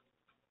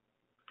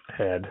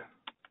head.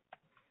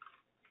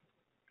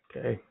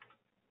 Okay.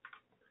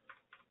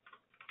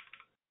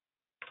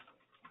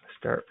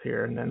 Start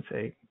here and then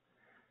say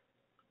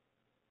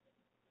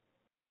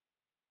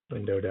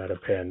window dot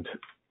append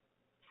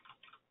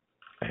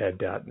head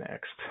dot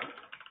next.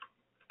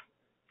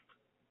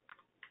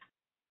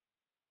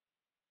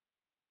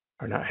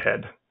 Or not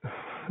head.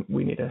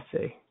 We need to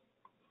say.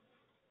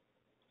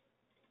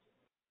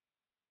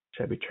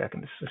 Should I be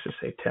tracking this? Let's just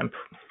say temp.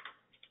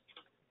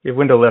 We have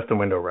window left and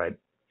window right.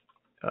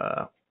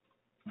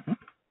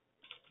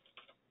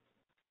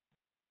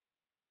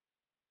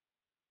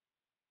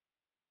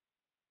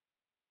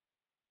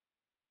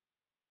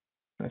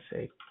 Let's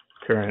say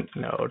current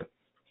node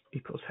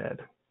equals head.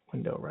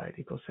 Window right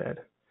equals head.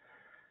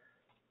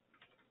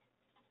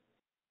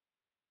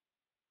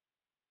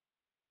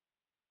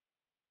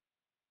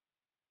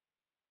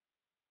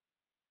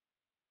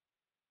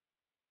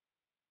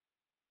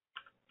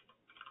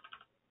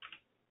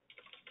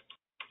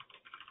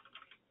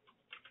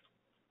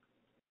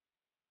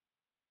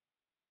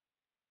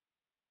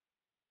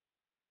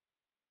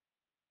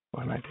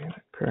 Why am I doing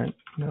that? Current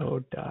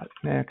node dot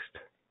next.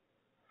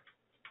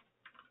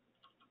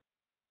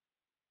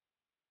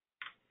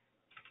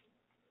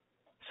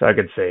 So I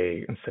could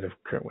say, instead of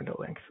current window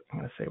length, I'm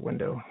going to say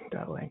window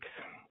dot length.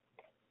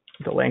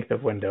 The length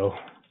of window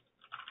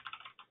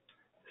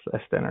is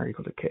less than or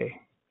equal to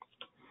K.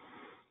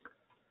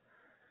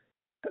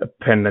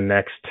 Append the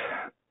next.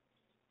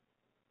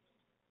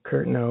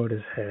 Current node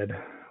is head.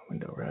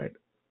 Window right.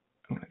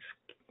 I'm going to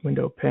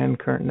window append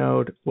current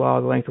node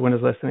while the length of window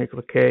is less than or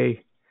equal to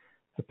K.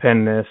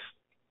 Append this.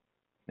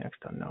 next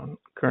unknown.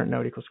 Current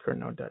node equals current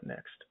node dot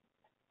next.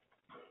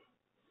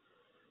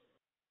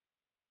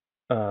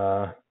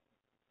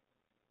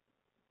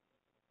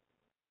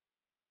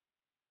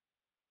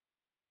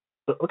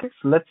 So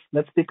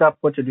let's pick up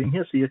what you're doing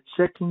here. So you're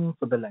checking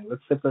for the length.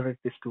 Let's separate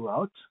these two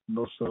out and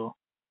also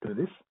do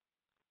this.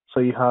 So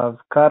you have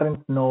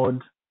current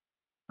node,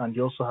 and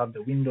you also have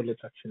the window.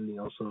 Let's actually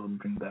also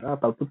bring that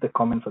up. I'll put the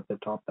comments at the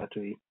top, that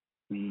way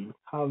we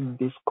have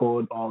this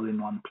code all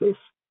in one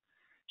place.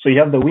 So you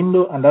have the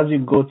window, and as you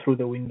go through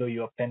the window,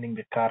 you're appending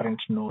the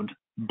current node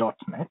dot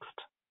next.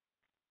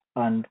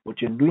 And what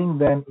you're doing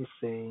then is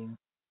saying,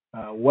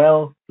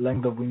 well,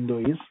 length of window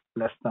is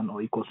less than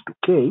or equals to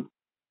k.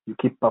 You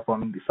keep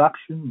performing this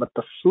action, but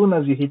as soon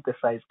as you hit the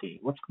size k,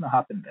 what's going to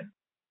happen then?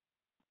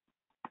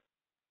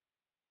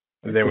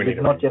 Then we need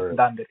to not yet reverse.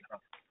 done the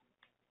reverse.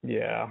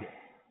 Yeah.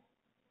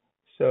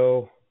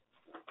 So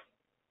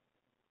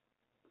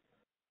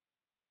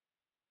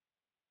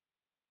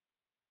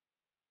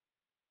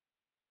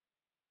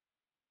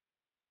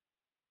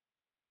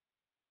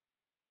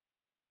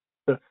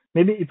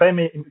maybe if I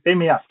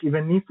may ask,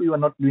 even if we are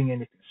not doing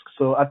anything.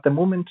 So at the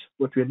moment,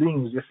 what we're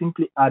doing is we're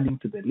simply adding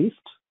to the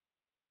list.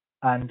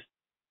 And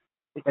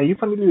are you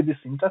familiar with this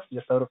syntax,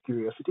 just out of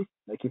curiosity?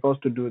 Like if I was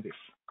to do this,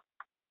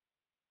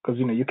 because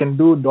you can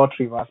do dot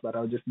reverse, but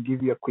I'll just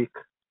give you a quick.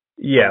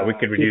 Yeah, we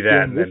could redo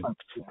that, and then one.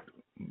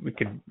 we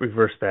could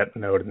reverse that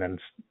node and then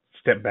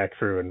step back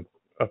through and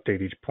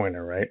update each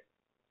pointer, right?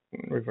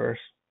 Reverse.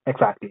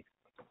 Exactly.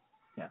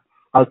 Yeah.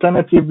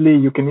 Alternatively,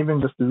 you can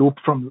even just loop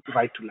from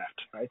right to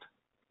left, right?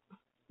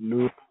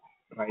 Loop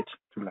right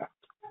to left.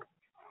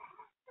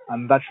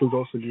 And that should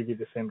also give you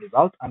the same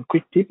result. And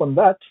quick tip on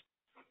that,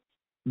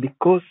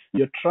 because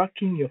you're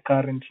tracking your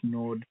current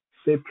node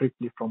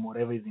separately from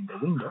whatever is in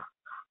the window,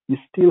 you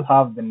still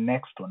have the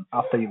next one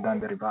after you've done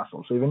the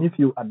reversal. So even if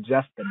you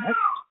adjust the next,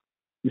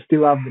 you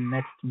still have the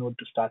next node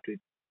to start with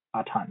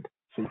at hand.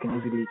 So you can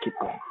easily keep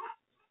going.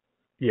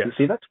 Yes. You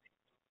see that?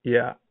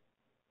 Yeah.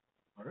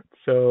 All right.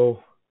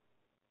 So,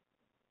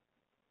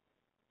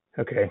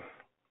 okay.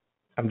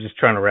 I'm just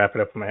trying to wrap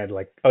it up in my head.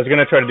 Like, I was going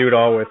to try to do it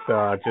all with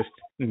just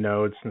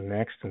nodes and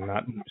next and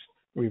not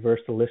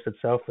reverse the list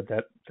itself, but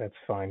that's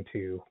fine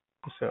too.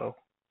 So,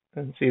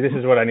 and see, this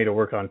is what I need to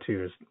work on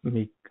too, is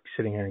me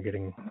sitting here and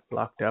getting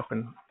locked up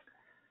and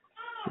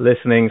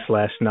listening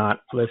 /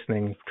 not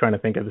listening, trying to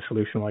think of the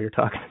solution while you're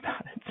talking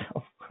about it.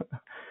 So,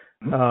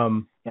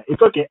 yeah,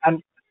 it's okay.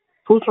 And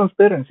full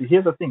transparency,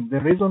 here's the thing. The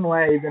reason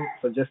why I even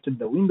suggested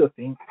the window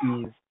thing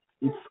is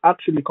it's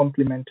actually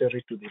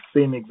complementary to the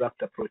same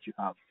exact approach you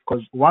have.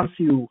 Because once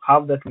you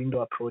have that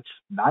window approach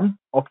done,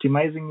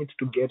 optimizing it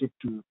to get it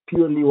to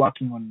purely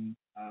working on,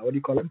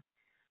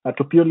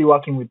 to purely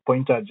working with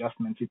pointer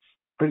adjustments, it's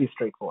pretty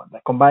straightforward.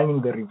 Like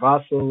combining the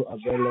reversal as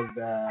well as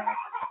the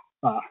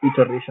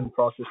iteration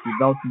process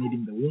without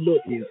needing the window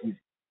is easy.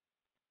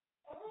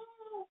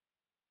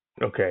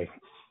 okay.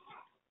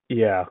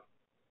 Yeah.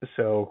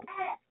 So,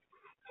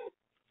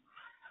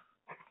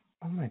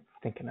 what am I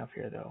thinking of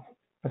here, though?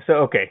 So,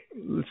 okay,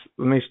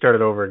 let me start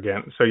it over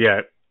again. So,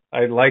 yeah,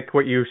 I like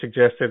what you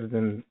suggested,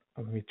 and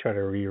let me try to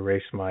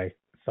re-erase my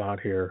thought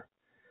here.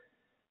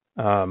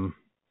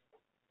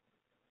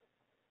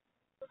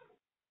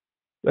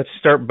 Let's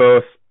start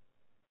both.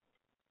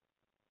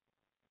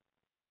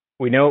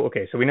 We know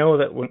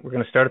that we're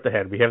going to start at the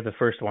head. We have the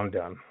first one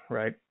done,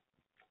 right?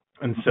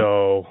 And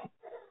so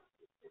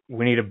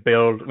we need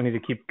to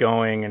keep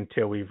going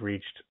until we've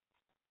reached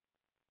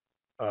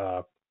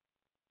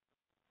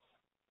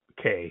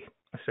K,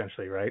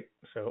 essentially, right?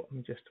 So let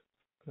me just,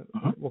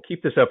 we'll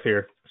keep this up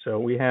here. So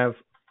we have,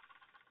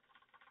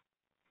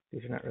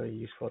 these are not really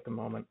useful at the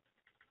moment.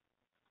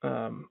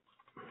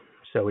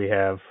 So we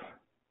have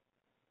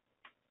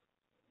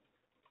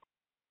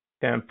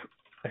temp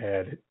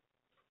head,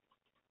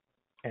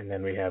 and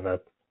then we have a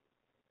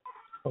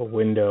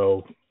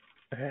window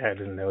head,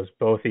 and those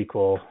both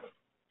equal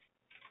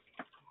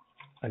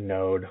a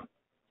node.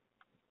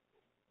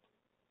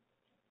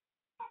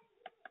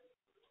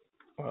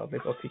 Well, they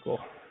both equal.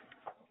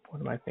 What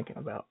am I thinking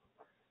about?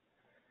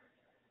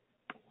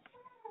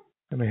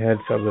 Let me head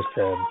sublist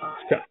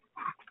head.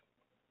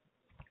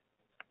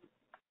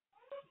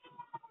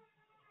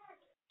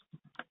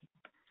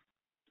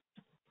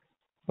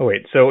 Oh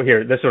wait, so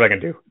here, this is what I can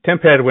do.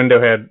 Temp head, window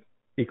head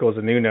equals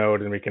a new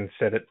node, and we can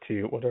set it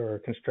to, what are our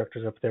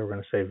constructors up there? We're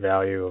going to say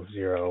value of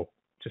 0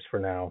 just for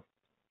now.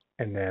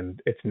 And then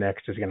its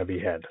next is going to be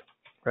head,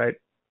 right?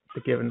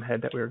 The given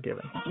head that we were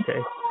given. Okay.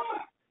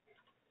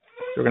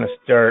 So we're going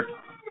to start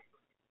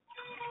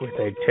with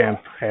a temp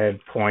head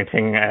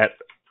pointing at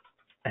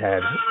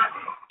head,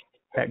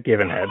 at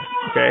given head.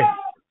 Okay.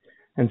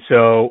 And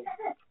so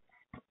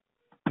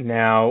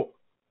now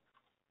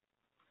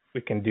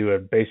we can do a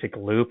basic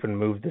loop and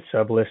move the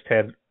sublist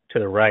head to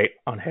the right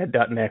on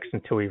head.next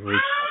until we've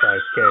reached size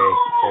K.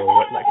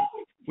 So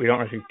we don't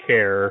really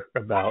care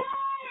about,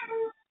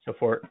 so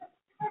for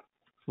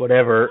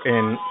whatever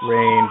in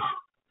range,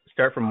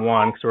 start from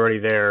 1 because we're already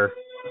there,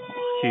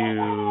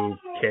 to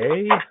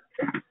K.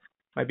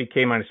 Might be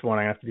K minus 1.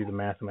 I have to do the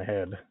math in my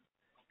head.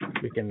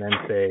 we can then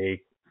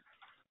say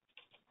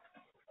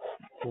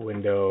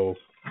window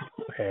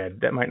head.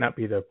 That might not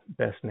be the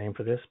best name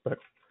for this, but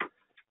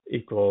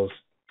equals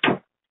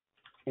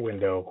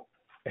window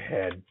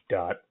head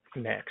dot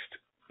next.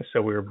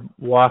 So we're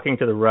walking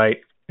to the right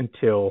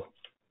until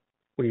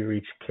we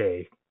reach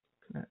K.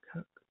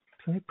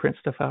 Can I print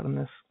stuff out on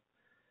this?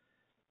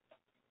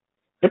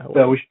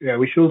 Yep,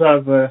 we should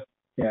have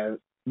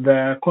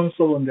the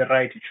console on the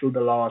right. It should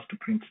allow us to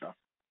print stuff.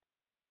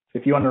 So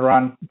if you want to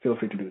run, feel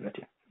free to do that.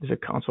 Yeah. There's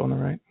a console on the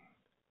right.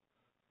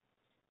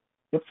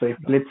 Yep. So if,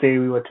 let's say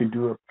we were to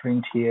do a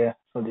print here,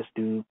 so just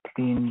do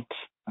print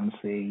and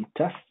say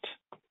test.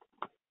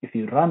 If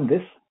you run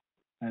this,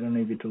 I don't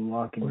know if it will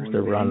work. Where's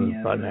the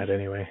run button at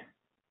anyway?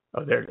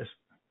 Oh, there it is.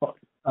 Oh,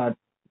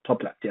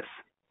 top left, yes.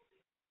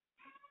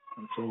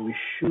 And so we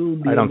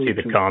should be I don't see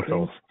the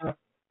consoles. Yeah,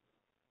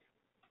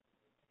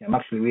 I'm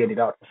actually weirded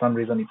out. For some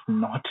reason, it's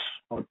not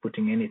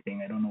outputting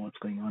anything. I don't know what's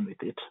going on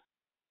with it.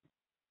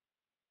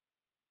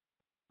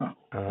 Oh,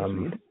 that's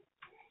weird.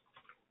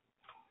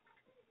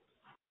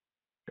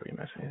 Did we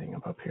mess anything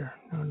up here?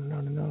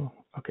 No.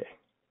 Okay.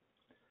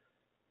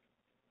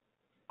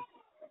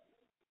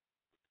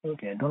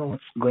 Okay, I don't know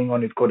what's going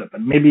on with Coda,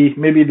 but maybe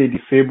they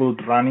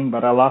disabled running.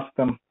 But I'll ask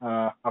them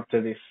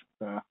after this.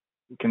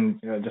 You can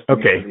just.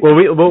 Okay. Well,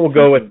 we'll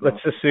go with.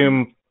 Let's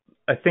assume.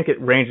 I think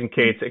it range in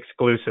K it's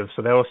exclusive,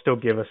 so that will still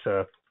give us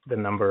the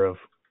number of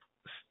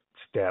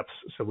steps.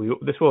 So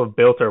this will have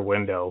built our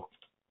window.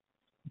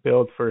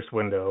 Build first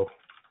window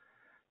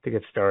to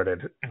get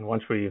started, and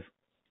once we've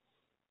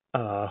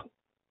now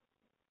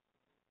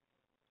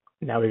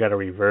we got to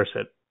reverse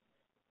it.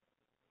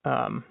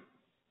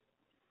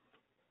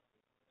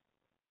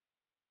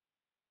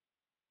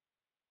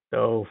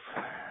 So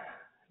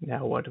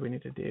now what do we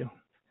need to do?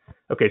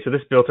 Okay, so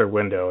this built our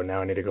window, and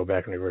now I need to go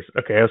back and reverse it.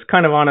 Okay, I was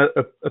kind of on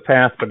a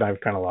path, but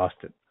I've kind of lost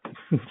it.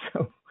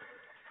 So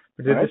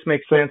did this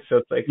make sense? So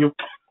it's like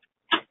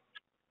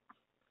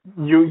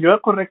you're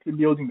correctly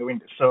building the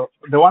window. So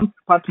the one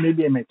part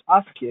maybe I might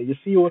ask here, you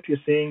see what you're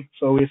saying?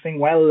 So we're saying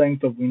while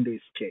length of window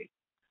is K.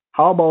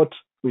 How about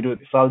we do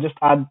this? So I'll just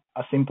add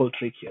a simple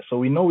trick here. So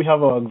we know we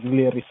have our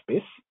auxiliary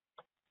space,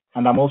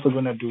 and I'm also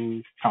going to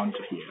do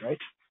counter here,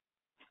 right?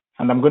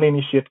 And I'm going to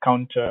initiate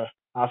counter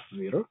as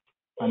 0.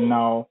 And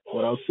now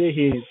what I'll say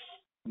here is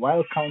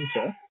while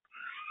counter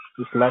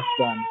is less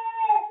than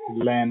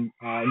len,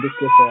 in this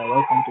case,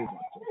 while counter is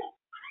not.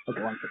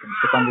 Okay, 1 second.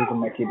 For some reason,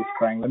 my kid is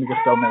crying. Let me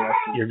just tell my wife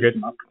to. You're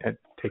good.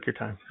 Take your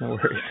time. No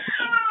worries.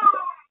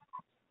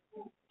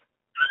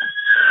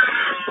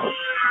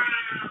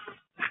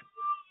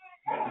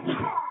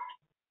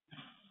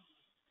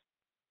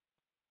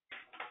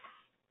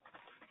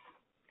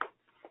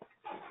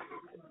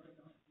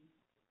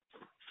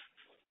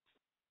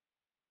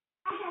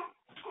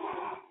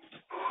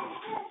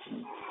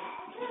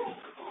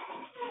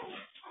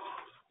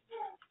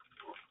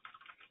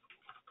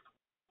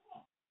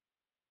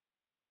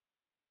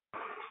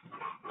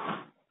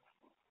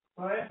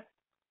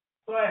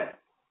 Quiet.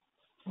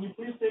 Can you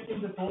please take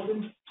him to hold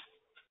him?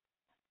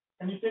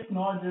 Can you take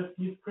Nod? Just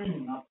he's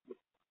screaming up.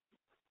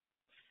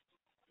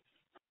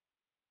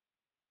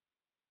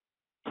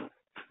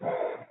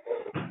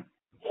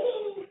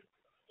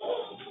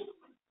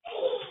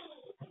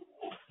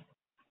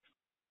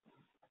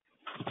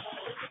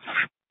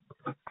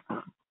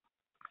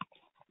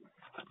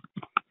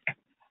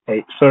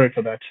 Hey, sorry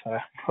for that.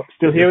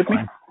 Still here with me?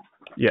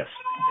 Yes.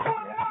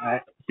 Yeah,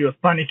 he was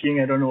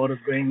panicking. I don't know what was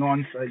going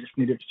on, so I just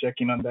needed to check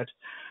in on that.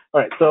 All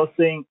right, so I was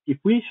saying if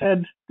we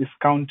had this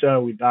counter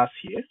with us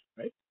here,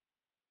 right?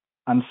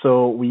 And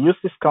so we use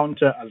this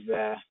counter as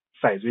the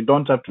size. We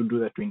don't have to do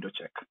that window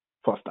check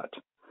for that.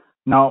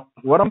 Now,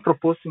 what I'm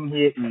proposing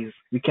here is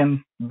we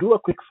can do a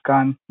quick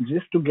scan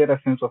just to get a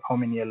sense of how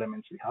many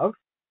elements we have,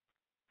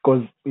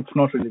 because it's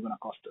not really going to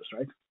cost us,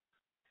 right?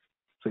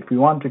 So if we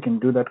want, we can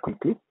do that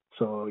quickly.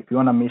 So if you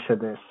want to measure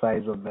the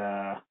size of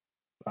the,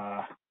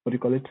 what do you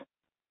call it?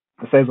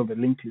 The size of the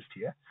linked list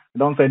here. The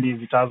downside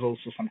is it has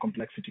also some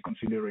complexity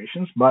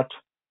considerations, but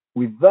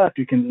with that,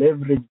 we can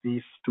leverage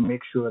this to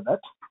make sure that,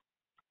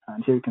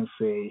 and here you can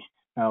say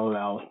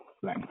LL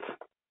length,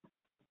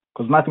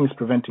 because nothing is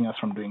preventing us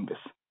from doing this.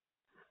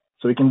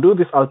 So we can do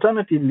this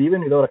alternatively,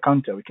 even without a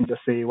counter. We can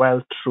just say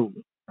while true,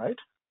 right?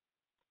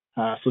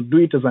 So do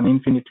it as an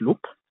infinite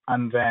loop,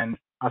 and then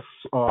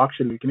or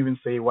actually we can even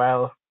say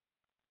while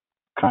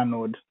car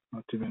node,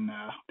 not even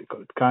they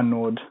call it car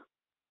node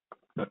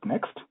dot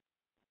next.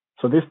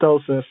 So this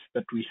tells us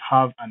that we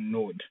have a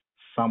node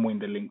somewhere in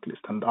the linked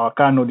list, and our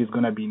car node is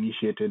going to be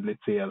initiated,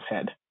 let's say, as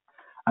head.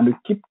 And we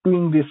keep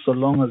doing this so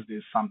long as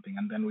there's something,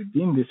 and then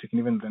within this, you can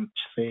even then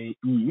say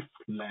if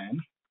len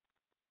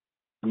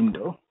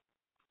window,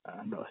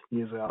 and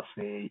here's where I'll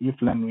say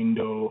if len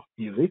window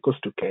is equals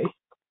to K.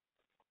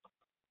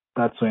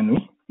 That's when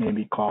we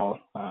maybe call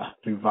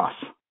reverse,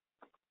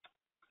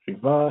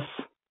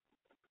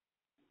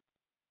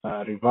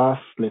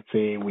 let's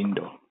say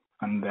window,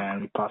 and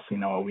then we pass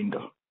in our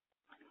window.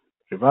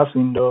 Reverse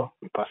window,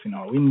 we pass in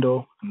our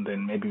window, and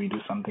then maybe we do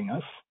something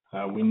else.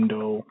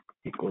 window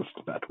equals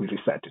to that. We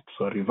reset it.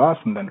 So reverse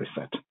and then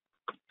reset.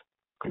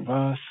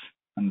 Reverse,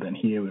 and then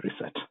here we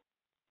reset.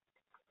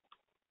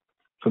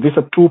 So these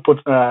are two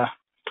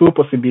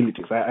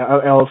possibilities.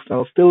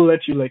 I'll still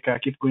let you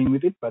keep going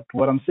with it, but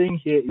what I'm saying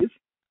here is,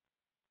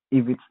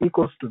 if it's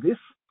equals to this,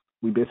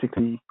 we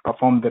basically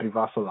perform the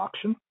reversal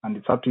action, and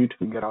it's up to you to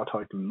figure out how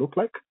it will look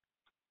like.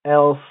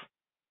 Else,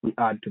 we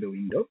add to the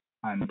window,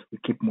 and we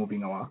keep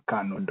moving our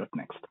car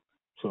node.next.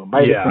 So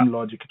by the same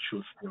logic, it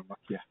should still work.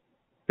 Yeah.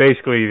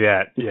 Basically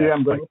that. You see where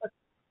I'm going with that?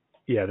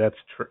 Yeah, that's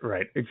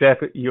right.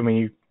 Exactly.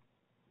 You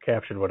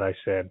captured what I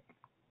said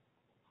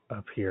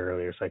up here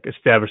earlier. It's like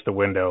establish the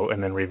window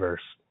and then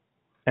reverse,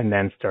 and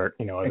then start.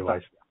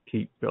 Otherwise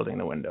keep building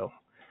the window.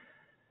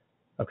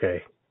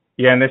 Okay.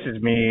 Yeah, and this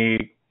is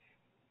me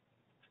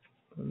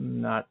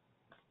not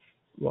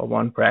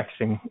one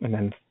practicing, and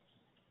then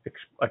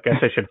I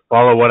guess I should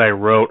follow what I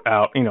wrote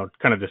out.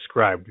 Kind of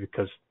described,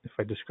 because if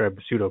I describe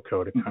the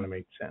pseudocode, it kind of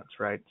makes sense,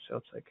 right? So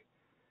it's like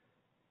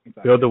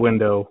build the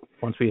window.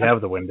 Once we have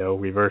the window,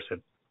 reverse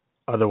it.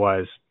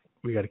 Otherwise,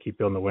 we got to keep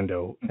building the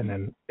window, and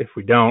then if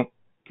we don't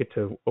get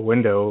to a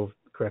window of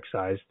the correct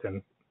size,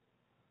 then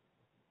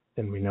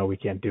we know we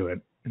can't do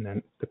it. And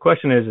then the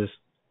question is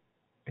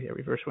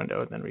reverse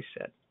window and then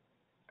reset.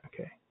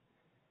 Okay.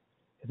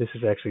 This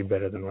is actually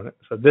better than one.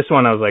 So this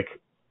one, I was like,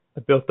 I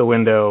built the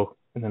window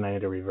and then I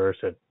had to reverse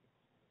it,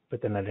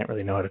 but then I didn't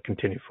really know how to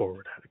continue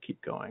forward, how to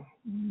keep going.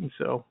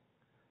 So,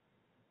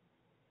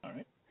 all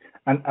right.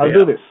 And I'll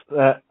do this.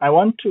 I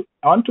want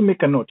to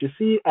make a note. You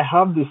see, I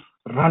have this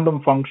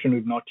random function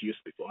we've not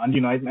used before, and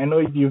I know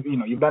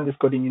you've done these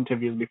coding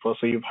interviews before,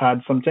 so you've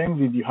had sometimes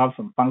you have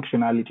some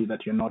functionality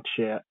that you're not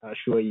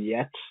sure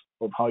yet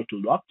of how it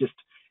will work. Just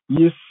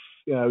use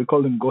we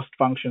call them ghost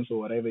functions or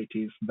whatever it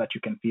is that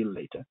you can feel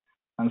later.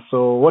 And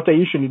so what I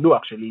usually do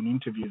actually in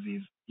interviews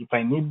is, if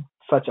I need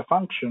such a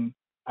function,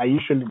 I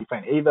usually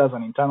define either as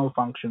an internal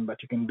function,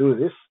 but you can do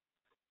this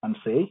and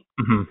say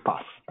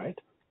pass, right?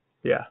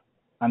 Yeah.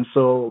 And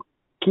so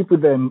keep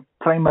with the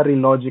primary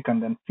logic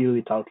and then fill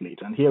it out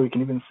later. And here we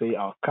can even say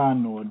our car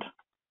node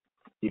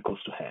equals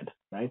to head,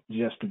 right?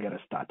 Just to get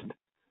us started.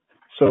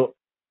 So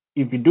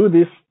if you do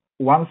this,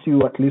 once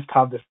you at least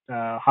have this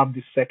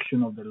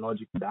section of the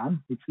logic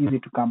done, it's easy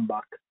to come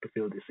back to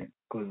fill this in.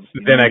 Because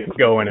then I can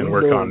go in and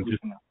work on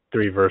just the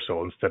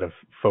reversal instead of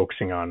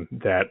focusing on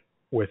that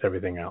with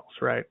everything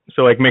else, right?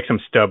 So like make some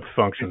stub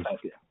functions.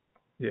 Exactly.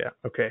 Yeah.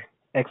 Okay.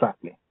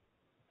 Exactly.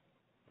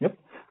 Yep.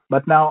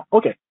 But now,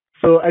 okay.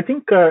 So I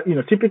think,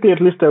 typically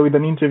at least with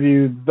an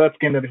interview, that's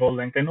kind of the whole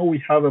length. I know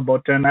we have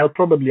about 10. I'll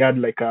probably add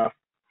like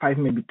 5,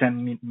 maybe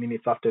 10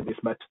 minutes after this.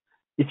 But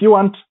if you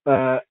want,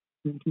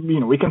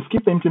 we can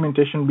skip the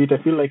implementation bit.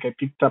 I feel like I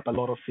picked up a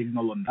lot of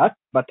signal on that.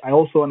 But I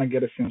also want to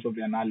get a sense of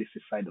the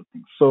analysis side of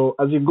things. So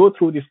as you go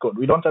through this code,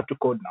 we don't have to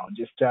code now.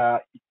 Just,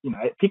 I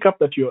pick up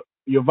that your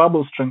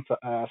verbal strength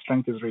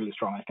is really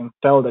strong. I can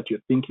tell that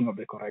you're thinking of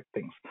the correct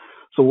things.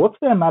 So what's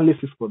the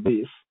analysis for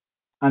this?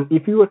 And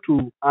if you were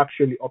to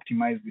actually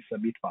optimize this a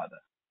bit further,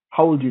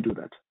 how would you do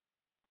that?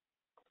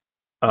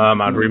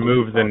 I'd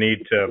remove the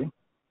need to.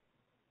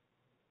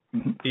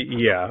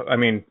 Yeah, I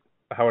mean,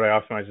 how would I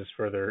optimize this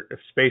further? If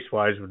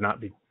space-wise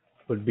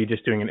would be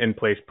just doing an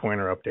in-place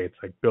pointer updates,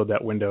 like build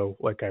that window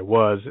like I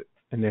was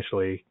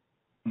initially,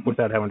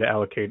 without having to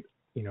allocate,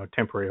 a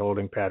temporary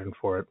holding pattern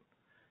for it,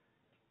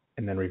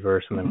 and then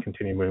reverse and then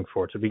continue moving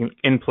forward. So being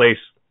in-place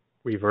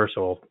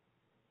reversal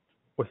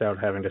without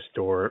having to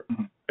store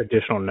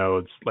additional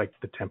nodes like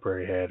the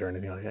temporary head or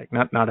anything like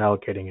that. Not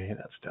allocating any of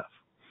that stuff.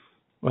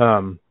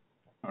 All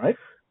right.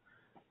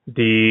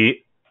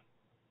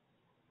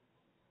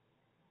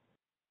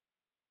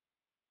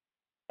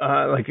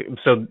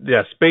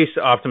 Space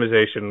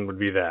optimization would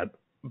be that,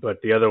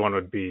 but the other one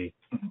would be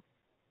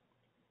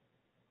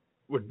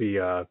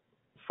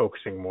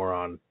focusing more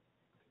on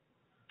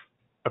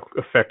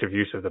effective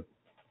use of the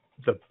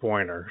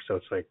pointer. So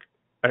it's like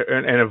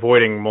and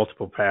avoiding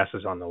multiple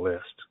passes on the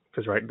list,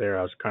 because right there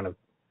I was kind of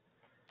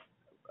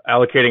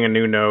allocating a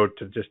new node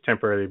to just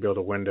temporarily build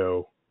a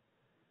window,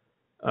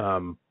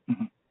 and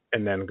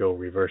then go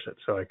reverse it.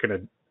 So I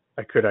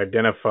could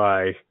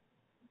identify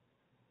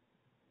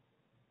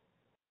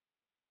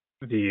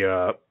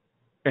in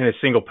a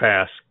single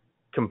pass,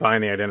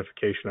 combine the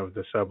identification of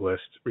the sublist,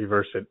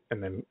 reverse it,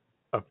 and then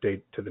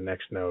update to the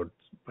next node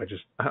by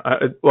just.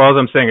 All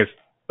I'm saying is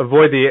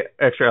avoid the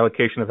extra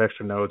allocation of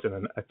extra nodes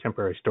and a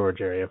temporary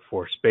storage area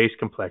for space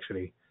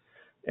complexity,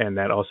 and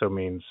that also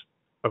means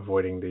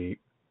avoiding the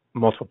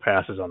multiple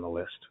passes on the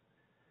list.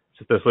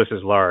 So if this list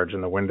is large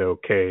and the window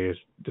K is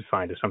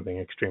defined as something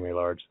extremely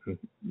large, and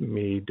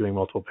me doing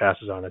multiple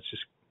passes on it's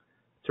just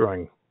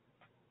throwing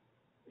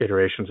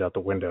iterations out the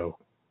window.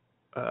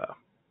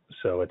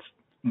 So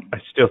I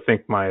still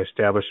think my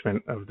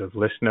establishment of the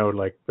list node,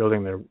 like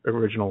building the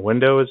original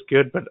window, is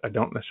good, but I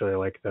don't necessarily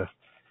like the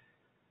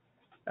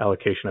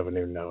allocation of a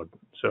new node.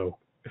 So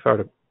if I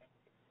were to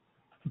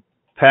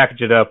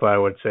package it up, I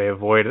would say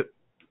avoid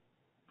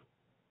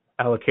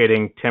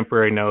allocating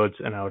temporary nodes,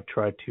 and I would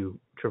try to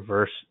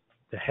traverse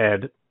the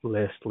head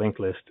list, linked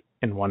list,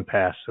 in one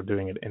pass, so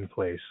doing it in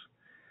place.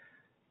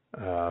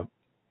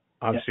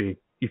 Obviously,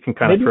 you can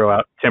kind of throw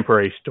out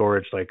temporary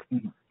storage like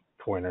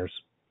pointers,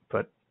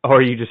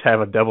 or you just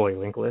have a doubly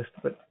linked list,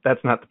 but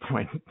that's not the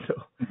point. So,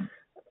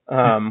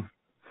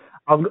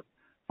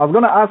 I was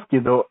going to ask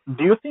you though,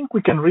 do you think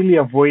we can really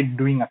avoid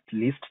doing at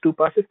least 2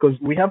 passes? Because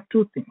we have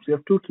 2 things. We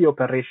have 2 key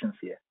operations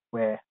here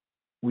where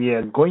we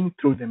are going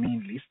through the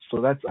main list,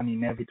 so that's an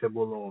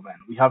inevitable event.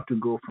 We have to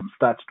go from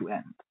start to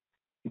end.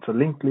 It's a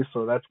linked list,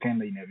 so that's kind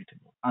of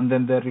inevitable. And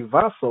then the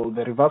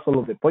reversal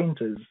of the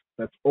pointers,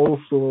 that's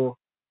also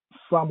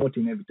somewhat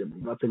inevitable.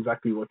 That's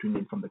exactly what we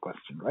need from the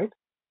question, right?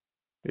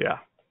 Yeah.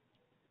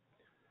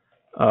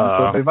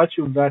 So by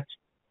virtue of that,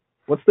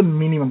 what's the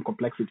minimum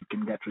complexity you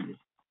can get really?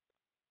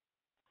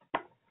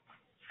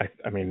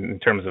 I mean, in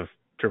terms of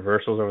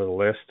traversals over the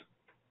list,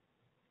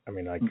 I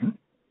mean, like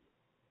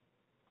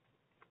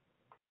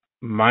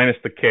minus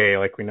the K,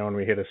 like we know when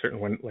we hit a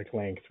certain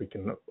length, we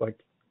can like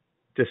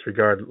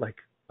disregard like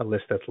a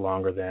list that's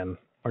longer than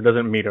or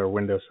doesn't meet our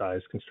window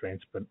size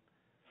constraints. But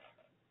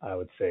I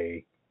would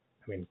say,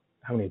 I mean,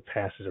 how many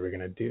passes are we going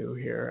to do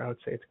here? I would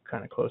say it's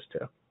kind of close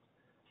to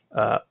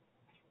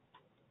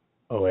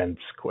ON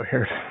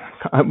squared.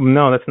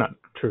 No, that's not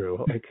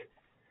true. Like,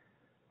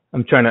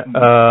 I'm trying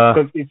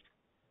to.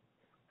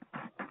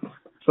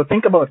 So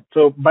think about it.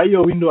 So by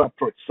your window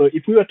approach, so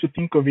if we were to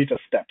think of it as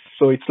steps,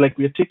 so it's like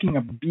we're taking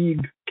a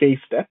big K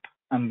step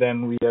and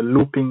then we are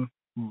looping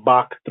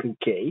back through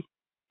K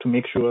to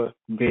make sure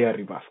they are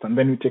reversed. And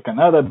then we take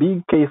another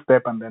big K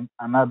step and then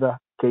another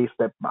K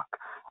step back,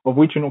 of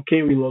which,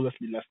 K will always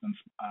be less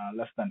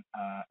than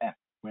N,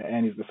 where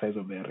N is the size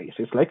of the array.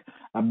 So it's like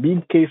a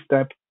big K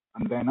step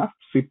and then a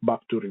sweep back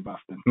to reverse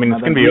them. I mean,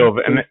 it's going to be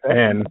over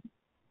N.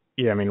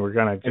 Yeah, I mean, we're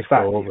going to just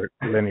go over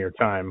linear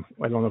time.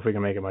 I don't know if we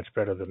can make it much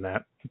better than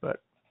that, but.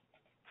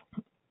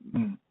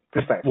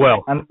 Precisely.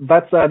 Well. And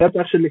that's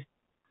actually.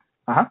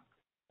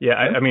 Yeah,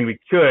 I mean,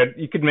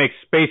 you could make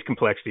space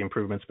complexity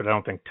improvements, but I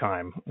don't think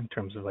time in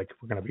terms of like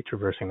we're going to be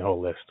traversing the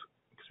whole list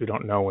because we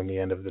don't know when the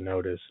end of the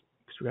node is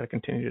because we got to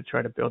continue to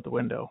try to build the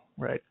window,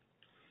 right?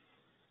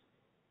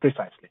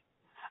 Precisely.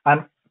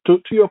 And to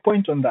your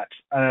point on that,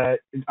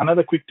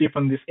 another quick tip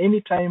on this,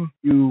 anytime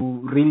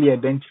you really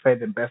identify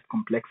the best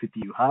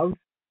complexity you have,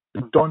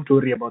 don't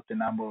worry about the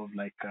number of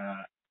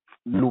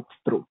loops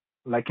through.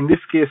 Like in this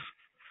case,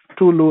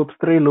 2 loops,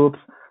 3 loops,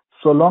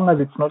 so long as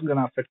it's not going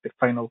to affect the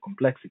final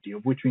complexity,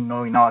 of which we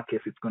know in our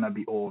case it's going to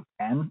be O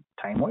n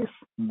time-wise,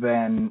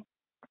 then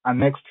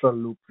an extra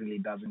loop really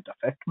doesn't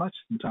affect much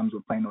in terms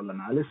of final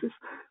analysis.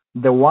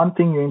 The one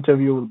thing your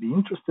interviewer will be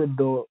interested in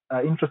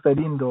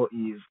though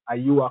is, are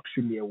you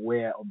actually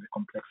aware of the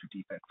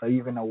complexity effects? Are you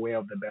even aware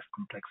of the best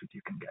complexity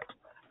you can get?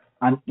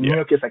 And in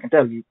your case, I can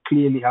tell you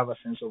clearly have a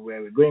sense of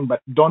where we're going,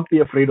 but don't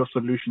be afraid of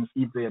solutions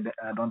if they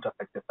don't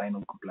affect the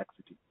final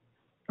complexity.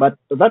 But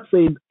that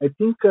said, I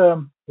think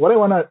what I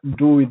want to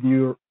do with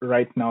you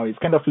right now is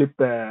kind of flip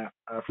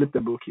the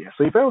book here.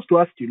 So if I was to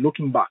ask you,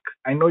 looking back,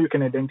 I know you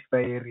can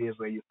identify areas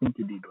where you think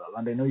you did well,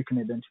 and I know you can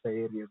identify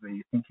areas where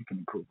you think you can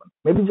improve on.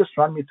 Maybe just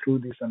run me through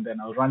this, and then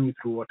I'll run you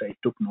through what I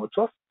took notes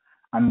of,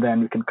 and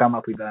then we can come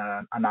up with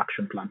an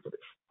action plan for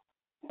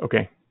this.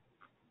 Okay.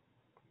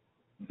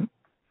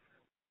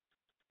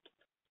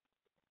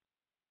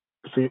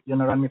 So you're going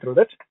to run me through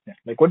that? Yeah.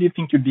 Like, what do you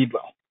think you did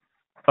well?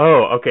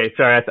 Oh, okay.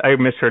 Sorry, I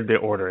misheard the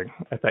ordering.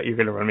 I thought you were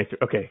going to run me through.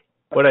 Okay.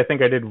 What I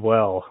think I did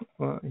well,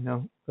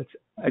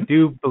 I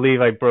do believe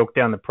I broke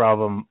down the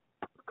problem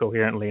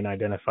coherently and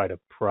identified a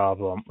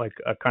problem, like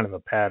a kind of a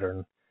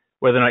pattern,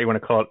 whether or not you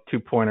want to call it 2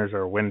 pointers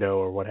or a window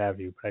or what have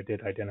you. But I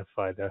did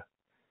identify the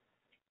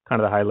kind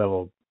of the high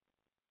level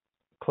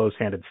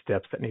close-handed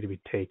steps that need to be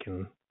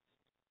taken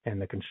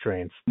and the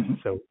constraints. Mm-hmm.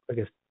 So I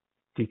guess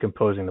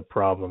decomposing the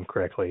problem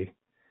correctly.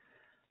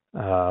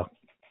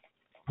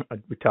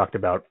 We talked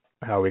about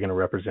how are we going to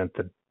represent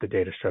the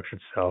data structure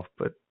itself,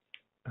 but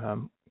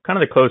kind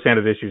of the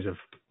close-handed issues of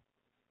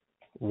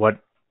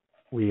what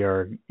we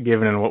are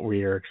given and what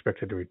we are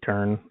expected to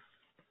return,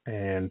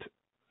 and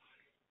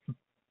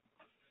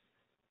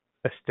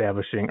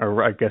establishing,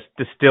 or I guess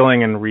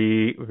distilling and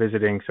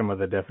revisiting some of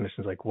the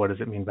definitions, like what does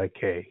it mean by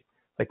K?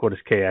 Like what is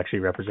K actually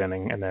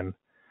representing? And then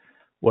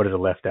what is a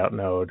left out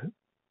node?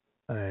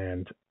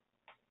 And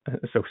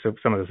so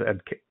some of those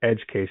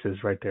edge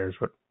cases right there is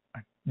what I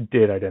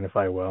did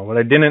identify well. What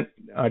I didn't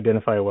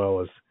identify well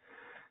was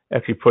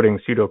actually putting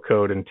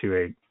pseudocode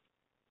into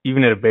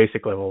even at a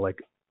basic level, like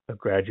a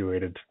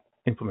graduated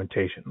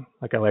implementation.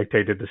 Like I liked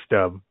I did the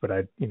stub, but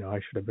I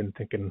should have been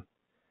thinking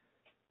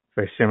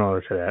very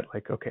similar to that.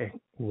 Like, okay,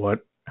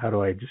 how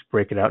do I just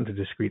break it out into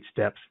discrete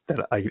steps that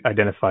I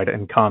identified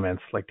in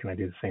comments? Like, can I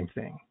do the same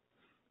thing?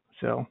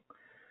 So,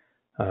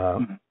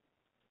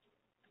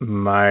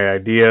 my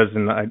ideas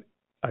and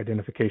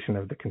identification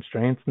of the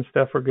constraints and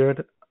stuff were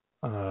good.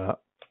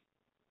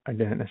 I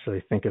didn't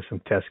necessarily think of some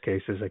test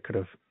cases. I could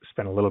have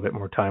spent a little bit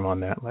more time on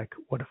that. Like,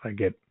 what if I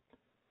get,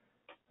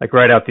 like,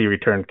 write out the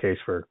return case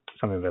for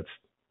something that's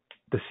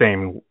the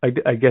same.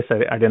 I guess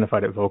I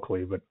identified it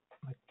vocally, but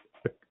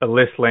like a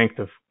list length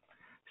of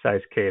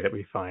size K that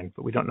we find,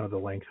 but we don't know the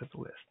length of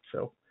the list.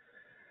 So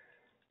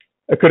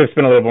I could have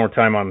spent a little more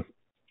time on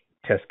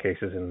test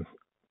cases and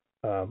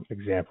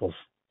examples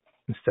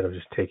instead of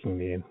just taking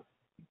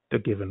the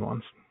given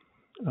ones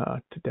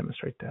to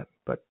demonstrate that.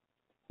 But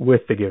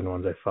with the given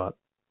ones, I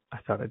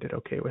thought I did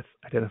okay with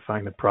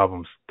identifying the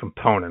problem's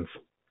components,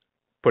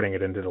 putting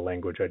it into the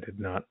language I did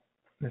not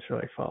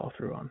necessarily follow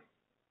through on.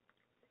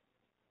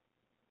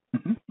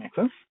 Makes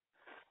sense.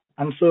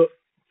 And so,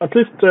 at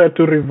least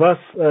to reverse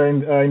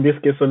in this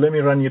case, so let me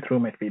run you through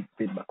my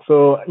feedback.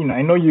 So,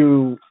 I know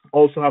you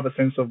also have a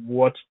sense of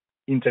what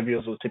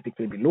interviewers will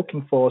typically be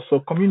looking for. So,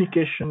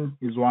 communication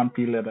is one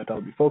pillar that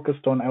I'll be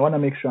focused on. I want to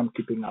make sure I'm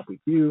keeping up with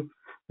you.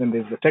 Then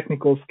there's the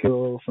technical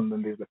skills, and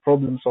then there's the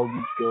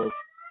problem-solving skills.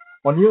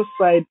 On your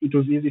side, it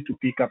was easy to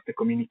pick up the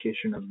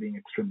communication as being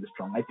extremely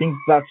strong. I think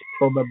that's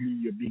probably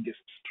your biggest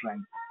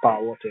strength,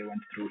 what I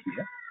went through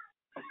here.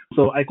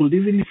 So I could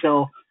easily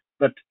tell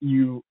that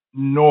you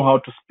know how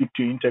to speak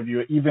to your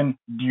interviewer even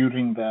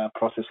during the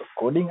process of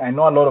coding. I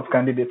know a lot of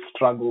candidates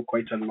struggle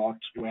quite a lot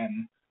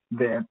when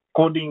they're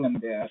coding and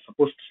they're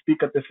supposed to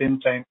speak at the same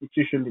time. It's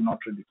usually not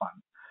really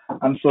fun.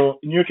 And so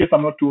in your case,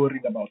 I'm not too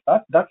worried about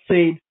that. That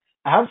said,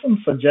 I have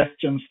some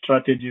suggestion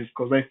strategies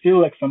because I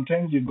feel like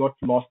sometimes you got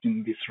lost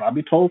in these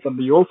rabbit holes, and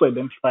you also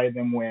identify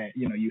them where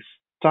you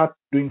start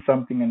doing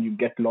something and you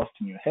get lost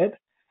in your head.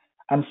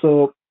 And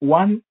so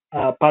one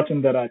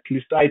pattern that at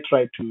least I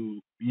try to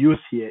use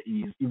here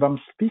is if I'm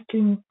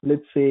speaking,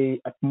 let's say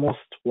at most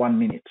 1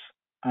 minute,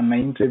 and my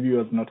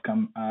interviewer has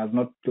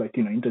not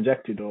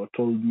interjected or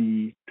told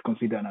me to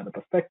consider another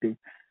perspective,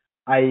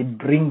 I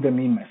bring them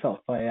in myself.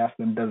 I ask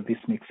them, does this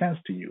make sense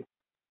to you?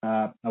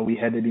 Are we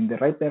headed in the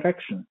right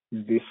direction?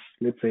 Is this,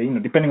 let's say,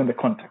 depending on the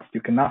context,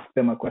 you can ask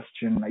them a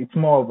question. It's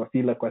more of a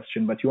feeler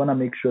question, but you want to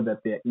make sure that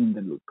they're in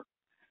the loop.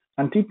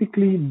 And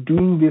typically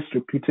doing this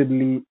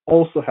repeatedly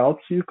also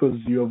helps you because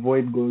you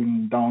avoid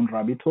going down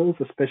rabbit holes,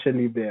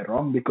 especially if they're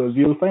wrong, because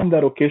you'll find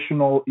that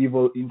occasional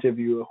evil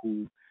interviewer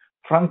who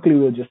frankly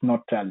will just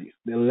not tell you.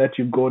 They'll let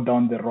you go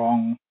down the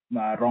wrong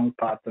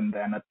path, and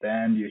then at the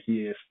end you're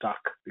here stuck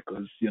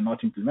because you're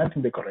not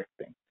implementing the correct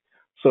thing.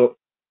 So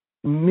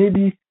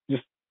maybe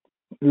just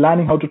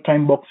learning how to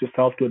time box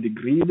yourself to a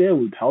degree there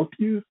would help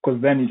you, because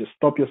then you just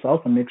stop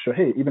yourself and make sure,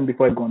 hey, even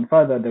before I go on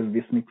further, does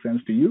this make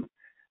sense to you?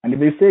 And if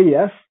they say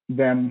yes,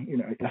 then,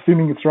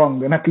 assuming it's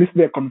wrong, then at least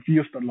they're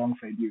confused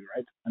alongside you,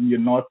 right? And you're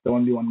not the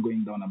only one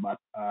going down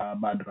a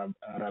bad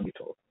rabbit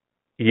hole.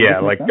 Yeah,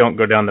 like don't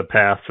go down the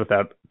path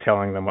without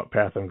telling them what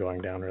path I'm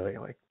going down, really.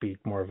 Like be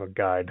more of a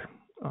guide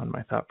on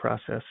my thought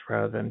process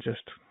rather than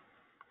just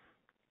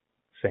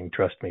saying,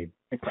 trust me.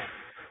 Exactly.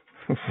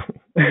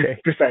 Okay.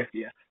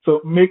 Precisely, yeah.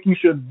 So making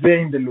sure they're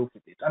in the loop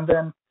with it. And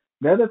then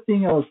the other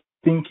thing I was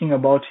thinking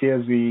about here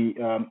is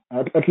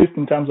at least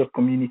in terms of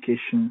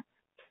communication,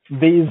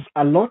 there is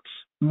a lot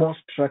more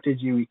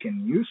strategy we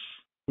can use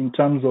in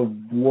terms of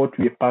what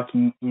we're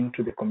packing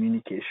into the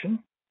communication.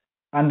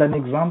 And an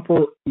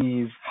example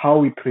is how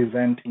we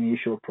present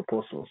initial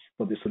proposals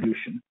for the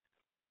solution.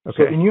 Okay.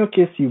 So in your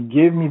case, you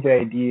gave me the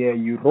idea,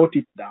 you wrote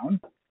it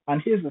down.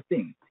 And here's the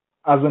thing.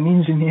 As an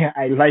engineer,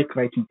 I like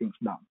writing things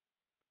down.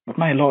 But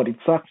my Lord, it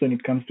sucks when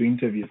it comes to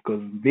interviews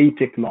because they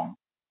take long.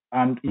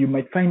 And you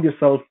might find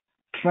yourself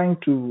trying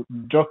to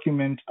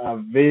document a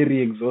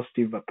very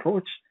exhaustive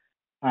approach,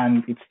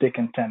 and it's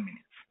taken 10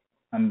 minutes.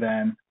 And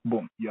then,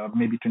 boom, you have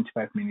maybe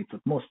 25 minutes at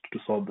most to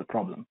solve the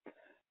problem.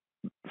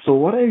 So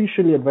what I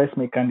usually advise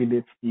my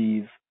candidates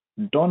is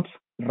don't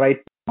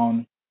write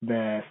down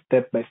the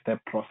step-by-step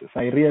process.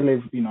 I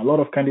realize, a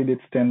lot of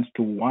candidates tend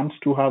to want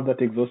to have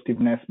that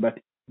exhaustiveness, but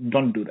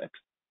don't do that.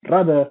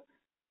 Rather,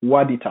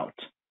 word it out.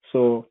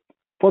 So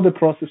for the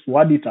process,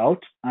 word it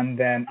out, and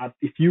then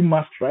if you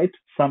must write,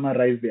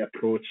 summarize the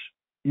approach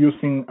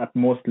using at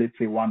most, let's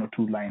say, 1 or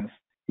 2 lines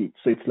each.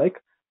 So it's like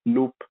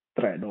loop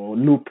thread or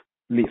loop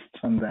list,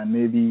 and then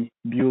maybe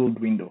build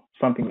window,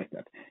 something like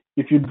that.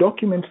 If you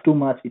document too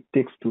much, it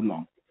takes too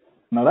long.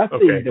 Now that's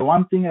okay. The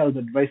one thing I would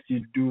advise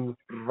you do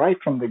right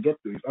from the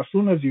get-go is as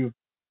soon as you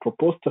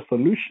propose a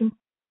solution,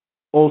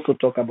 also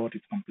talk about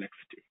its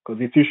complexity,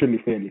 because it's usually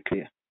fairly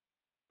clear.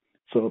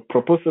 So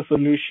propose a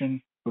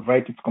solution,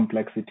 write its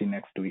complexity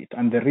next to it.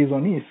 And the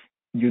reason is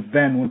you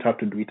then won't have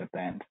to do it at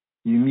the end.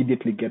 You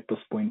immediately get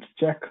those points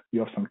checked. You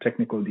have some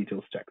technical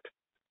details checked.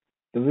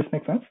 Does this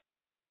make sense?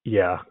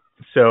 Yeah.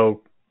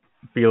 So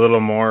be a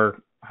little more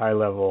high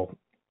level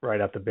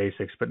right at the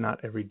basics, but not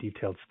every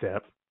detailed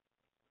step.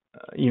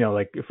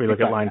 Like if we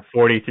look at line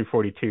 40 through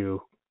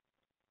 42,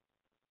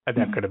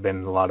 that could have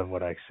been a lot of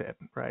what I said,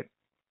 right?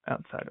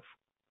 Outside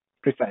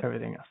of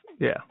everything else.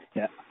 Yeah.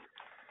 Yeah.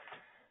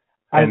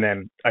 And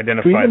then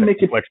identify the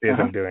complexity as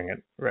I'm doing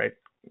it, right?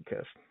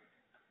 Because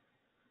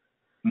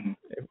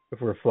if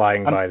we're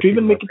flying by, to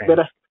even make it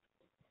better.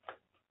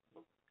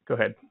 Go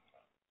ahead.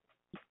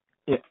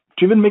 Yeah.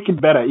 To even make it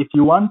better, if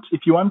you want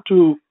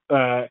to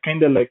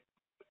kind of like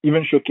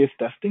even showcase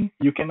testing,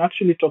 you can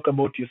actually talk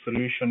about your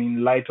solution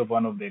in light of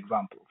one of the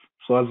examples.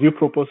 So as you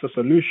propose a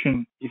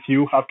solution, if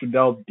you have to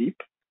delve deep,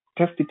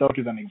 test it out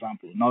with an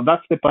example. Now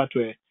that's the part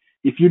where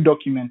if you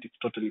document, it's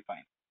totally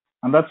fine.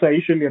 And that's why I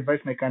usually advise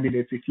my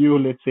candidates, if you,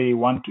 let's say,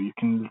 want to, you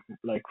can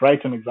like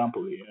write an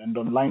example here. And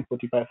on line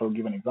 45, I'll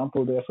give an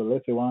example there. So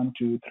let's say 1,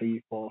 2,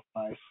 3, 4,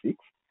 5, 6.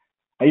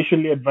 I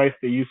usually advise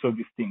the use of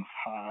these things.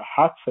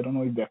 Hats, I don't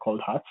know if they're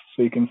called hats.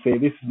 So you can say,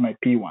 this is my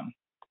P1,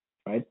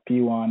 right?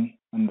 P1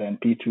 and then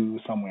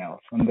P2 somewhere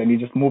else. And then you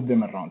just move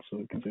them around. So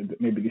you can say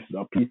that maybe this is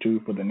our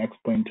P2 for the next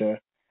pointer.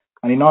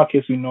 And in our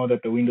case, we know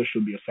that the window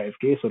should be a size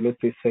K. So let's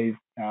say size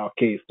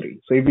K is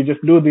 3. So if you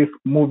just do this,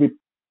 move it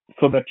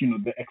so that,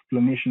 the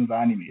explanations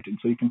are animated.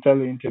 So you can tell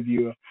the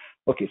interviewer,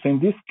 okay, so in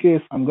this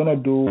case, I'm going to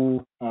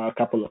do a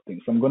couple of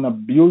things. I'm going to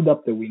build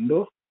up the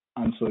window.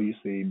 And so you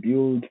say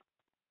build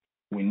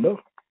window.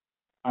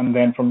 And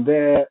then from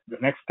there, the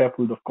next step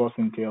would, of course,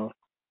 entail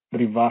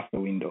reverse the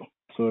window.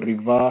 So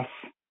reverse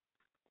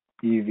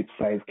if it's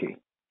size K.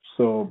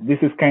 So this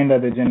is kind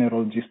of the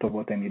general gist of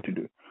what I need to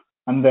do.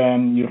 And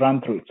then you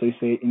run through it. So you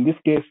say, in this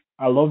case,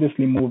 I'll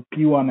obviously move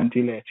P1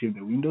 until I achieve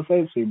the window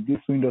size. So if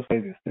this window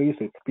size is 3,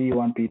 so it's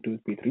P1, P2,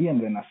 P3.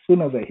 And then as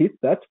soon as I hit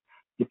that,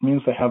 it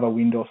means I have a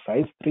window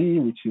size 3,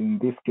 which in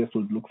this case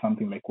would look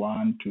something like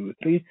 1, 2,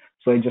 3.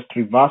 So I just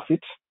reverse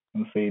it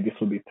and say this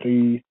will be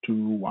 3, 2,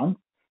 1.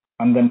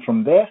 And then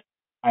from there,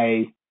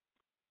 I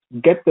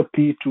get the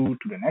P2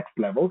 to the next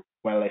level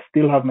while I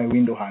still have my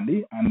window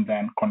handy, and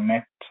then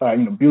connect,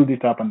 build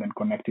it up and then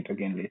connect it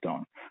again later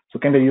on. So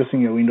kind of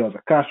using your window as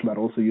a cache, but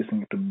also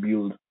using it to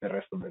build the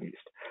rest of the list.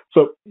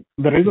 So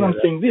the reason I'm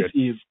saying this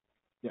is,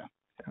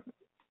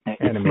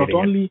 it's not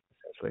only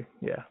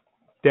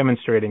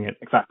demonstrating it.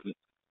 Exactly.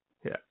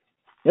 Yeah.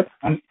 Yep.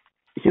 And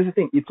here's the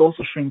thing, it's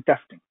also showing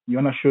testing. You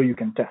want to show you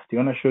can test. You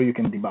want to show you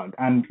can debug.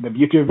 And the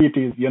beauty of it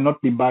is you're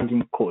not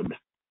debugging code.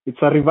 It's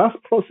a reverse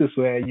process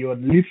where you're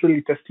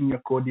literally testing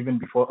your code even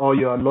before, or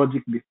your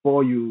logic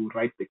before you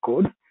write the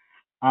code.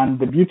 And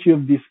the beauty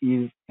of this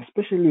is,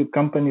 especially with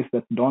companies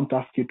that don't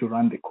ask you to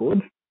run the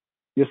code,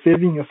 you're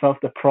saving yourself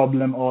the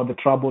problem or the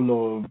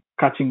trouble of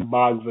catching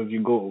bugs as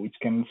you go, which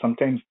can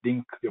sometimes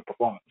dink your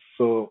performance.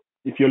 So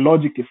if your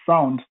logic is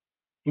sound,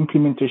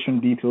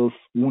 implementation details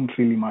won't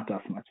really matter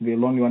as much.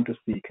 They'll only want to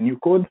see, can you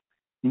code?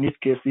 In this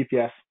case, if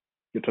yes,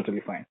 you're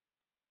totally fine.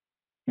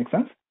 Make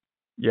sense?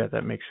 Yeah,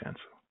 that makes sense.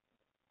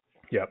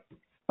 Yep.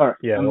 All right.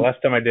 Yeah, the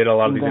last time I did a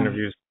lot of these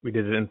interviews, we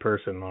did it in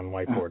person on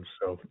whiteboards.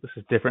 So this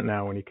is different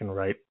now when you can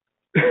write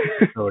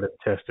code and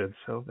test it.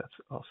 So that's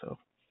also.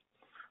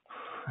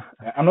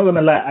 I'm not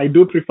gonna lie, I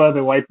do prefer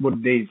the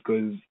whiteboard days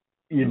because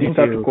you didn't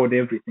have to code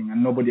everything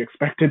and nobody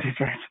expected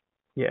it, right?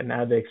 Yeah,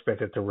 now they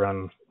expect it to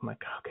run. I'm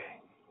like, okay.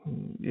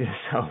 Yeah,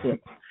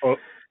 so.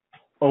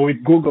 Or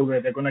with Google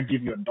where they're gonna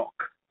give you a doc.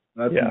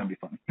 That's gonna be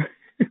fun.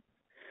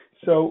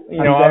 So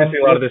obviously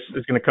a lot of this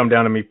is gonna come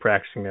down to me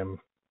practicing them,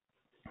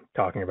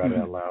 talking about it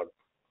out loud,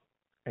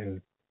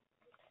 and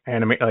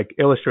animate, like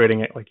illustrating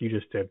it like you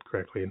just did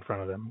correctly in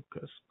front of them.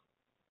 Because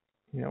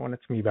when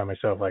it's me by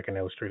myself, I can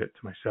illustrate it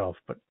to myself,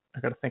 but I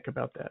got to think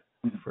about that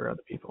for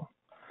other people.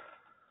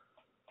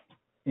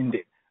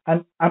 Indeed,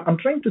 and I'm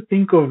trying to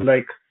think of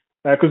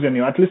because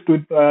at least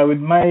with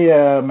my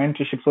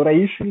mentorship, so what I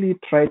usually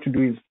try to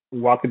do is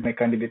work with my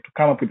candidate to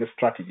come up with a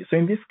strategy. So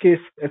in this case,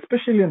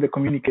 especially in the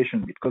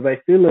communication bit, because I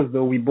feel as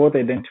though we both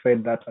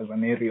identified that as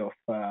an area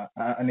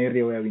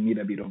where we need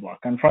a bit of work.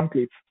 And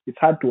frankly, it's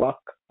hard to work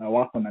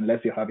on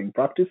unless you're having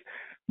practice.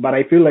 But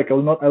I feel like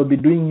I'll be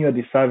doing you a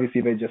disservice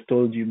if I just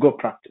told you go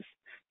practice.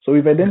 So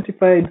we've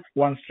identified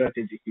one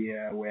strategy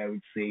here where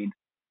we said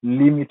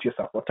limit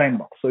yourself or time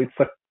box. So it's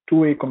a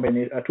two-way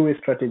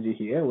strategy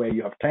here where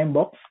you have time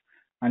box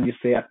and you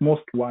say at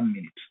most 1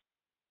 minute.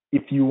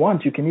 If you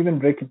want, you can even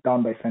break it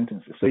down by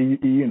sentences. So you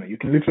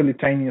can literally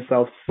time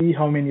yourself, see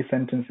how many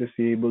sentences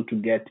you're able to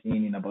get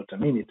in about a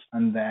minute,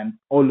 and then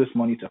always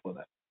monitor for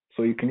that.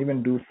 So you can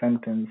even do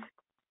sentence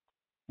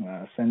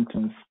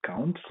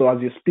count. So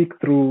as you speak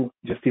through,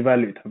 just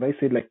evaluate. Have I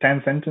said like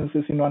 10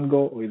 sentences in one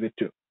go, or is it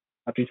 2?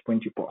 At which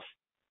point you pause.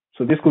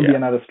 So this could be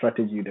another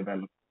strategy you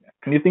develop.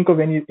 Can you think of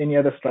any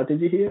other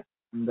strategy here?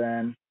 And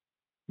then,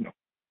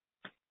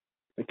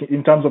 like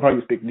in terms of how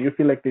you speak, do you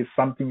feel like there's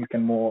something you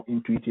can more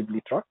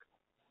intuitively track?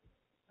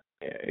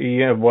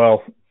 Yeah,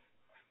 well,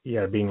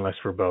 being less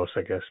verbose,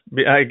 I guess.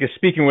 I guess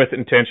speaking with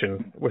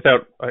intention,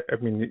 without, I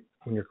mean,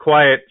 when you're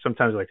quiet,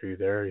 sometimes like, are you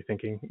there? Are you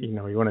thinking? You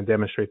want to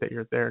demonstrate that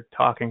you're there,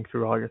 talking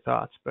through all your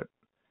thoughts. But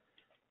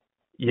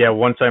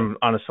once I'm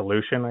on a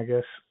solution, I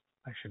guess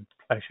I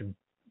should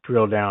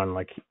drill down.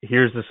 Like,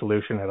 here's the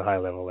solution at a high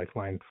level, like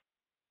line.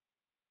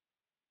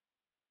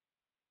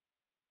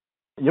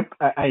 Yep,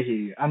 I hear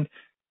you. And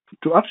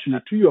to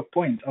your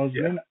point, I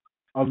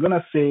was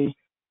gonna say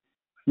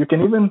you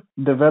can even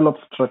develop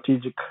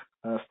strategic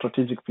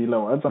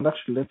filler words, and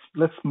actually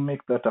let's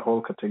make that a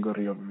whole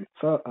category of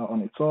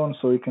on its own.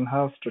 So you can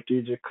have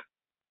strategic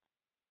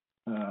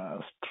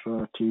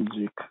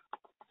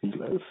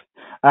fillers.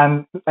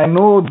 And I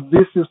know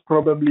this is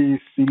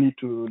probably silly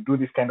to do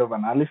this kind of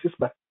analysis,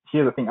 but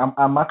here's the thing: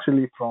 I'm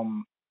actually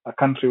from a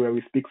country where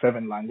we speak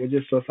 7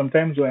 languages, so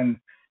sometimes when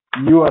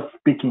you are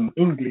speaking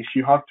English,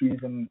 you have to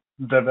even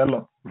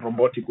develop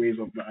robotic ways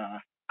of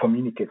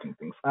communicating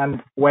things.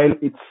 And while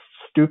it's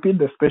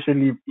stupid,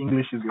 especially if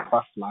English is your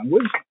first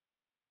language.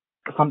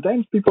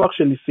 Sometimes people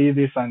actually say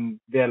this and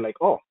they're like,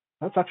 oh,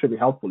 that's actually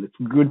helpful.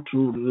 It's good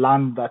to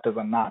learn that as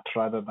an art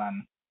rather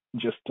than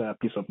just a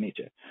piece of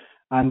nature.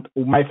 And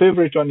my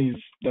favorite one is,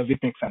 does it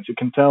make sense? You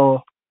can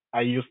tell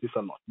I use this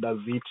a lot. Does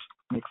it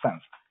make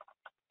sense?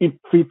 It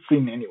fits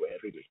in anywhere,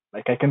 really.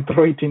 Like I can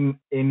throw it in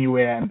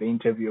anywhere and the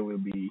interviewer will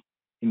be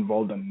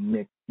involved and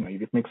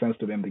if it makes sense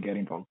to them, they get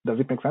involved. Does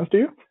it make sense to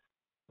you?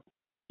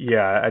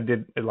 Yeah, I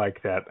did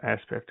like that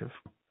aspect of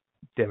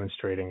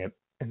demonstrating it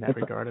in that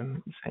Exactly. regard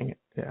and saying it.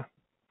 Yeah.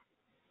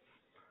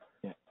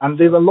 Yeah. And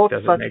there's a lot of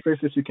Does it such make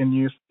phrases you can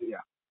use. Yeah.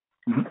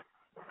 Mhm.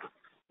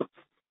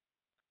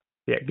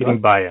 Yeah, Go getting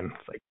on. buy-in.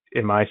 Like,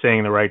 am I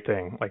saying the right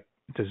thing? Like,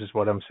 does this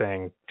what I'm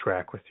saying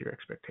track with your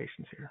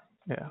expectations here?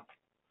 Yeah.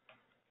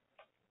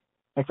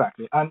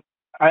 Exactly. And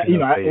And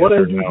they'll say yes what I'll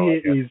or do no, I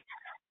here is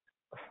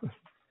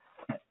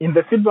in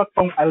the feedback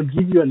form, I'll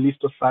give you a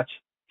list of such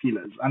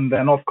feelers. And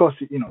then, of course,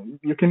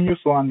 you can use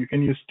one, you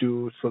can use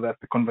two so that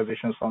the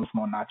conversation sounds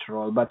more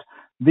natural. But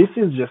this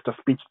is just a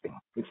speech thing.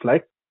 It's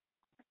like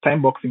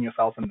time boxing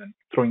yourself and then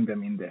throwing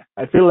them in there.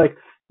 I feel like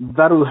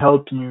that will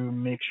help you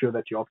make sure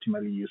that you're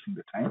optimally using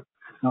the time.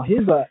 Now,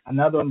 here's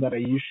another one that I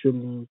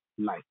usually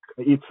like.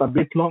 It's a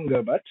bit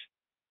longer, but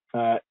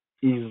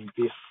is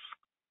this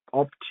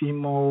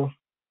optimal?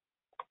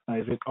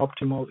 Is it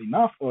optimal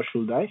enough, or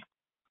should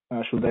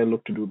I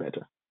look to do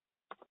better?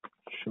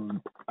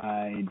 Should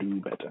I do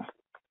better?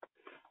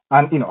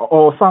 And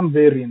or some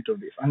variant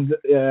of this. And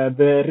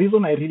the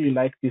reason I really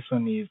like this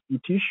one is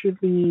it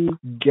usually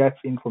gets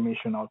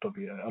information out of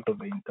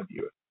the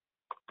interviewer.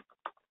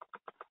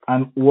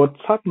 And what's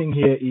happening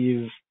here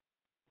is,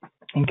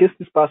 in case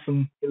this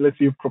person, let's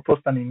say you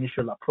proposed an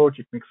initial approach,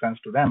 it makes sense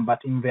to them, but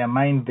in their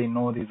mind they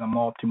know there's a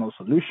more optimal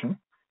solution.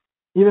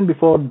 Even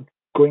before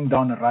going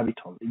down a rabbit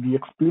hole, if you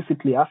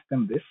explicitly ask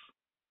them this,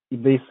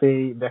 if they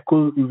say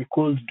we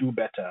could do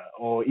better,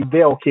 or if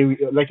they're okay with,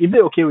 if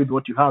they're okay with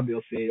what you have,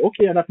 they'll say,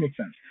 okay, yeah, that makes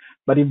sense.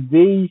 But if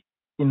they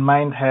in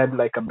mind had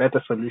like a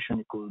better solution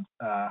you could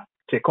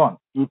take on,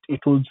 it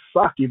would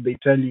suck if they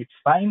tell you it's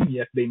fine,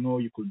 yet they know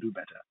you could do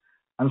better.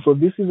 And so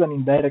this is an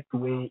indirect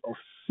way of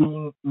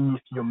seeing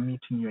if you're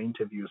meeting your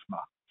interview's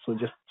mark. So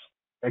just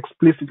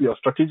explicitly or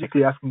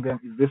strategically asking them,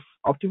 is this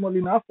optimal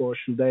enough, or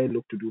should I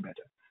look to do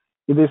better?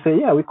 If they say,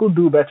 yeah, we could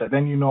do better,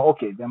 then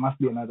okay, there must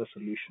be another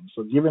solution.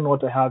 So given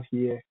what I have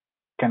here,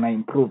 can I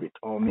improve it?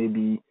 Or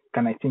maybe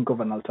can I think of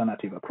an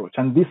alternative approach?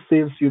 And this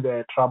saves you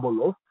the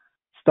trouble of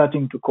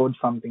starting to code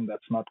something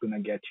that's not going to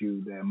get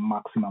you the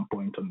maximum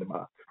point on the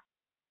mark.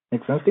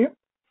 Make sense to you?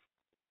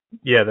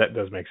 Yeah, that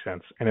does make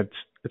sense. And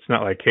it's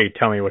not like, hey,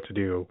 tell me what to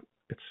do.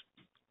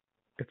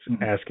 It's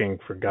asking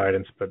for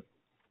guidance, but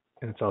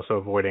and it's also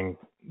avoiding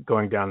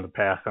going down the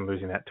path and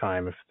losing that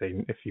time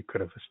if you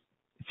could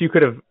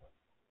have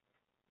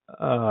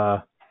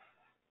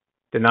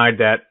denied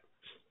that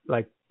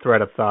like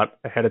thread of thought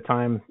ahead of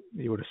time,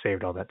 you would have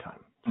saved all that time.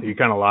 So you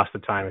kind of lost the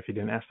time if you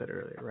didn't ask that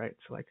earlier, right?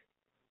 So like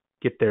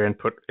get their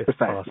input if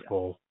Precisely.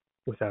 possible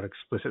without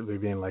explicitly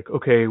being like,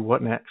 okay,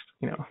 what next?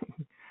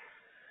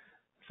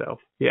 So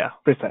yeah.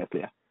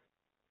 Precisely. Yeah.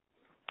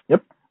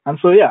 Yep. And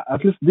so, yeah,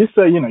 at least this,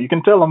 you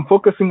can tell I'm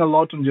focusing a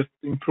lot on just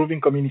improving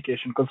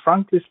communication because,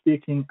 frankly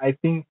speaking, I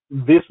think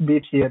this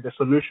bit here, the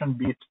solution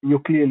bit, you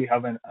clearly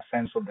have a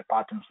sense of the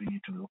patterns we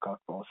need to look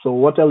out for. So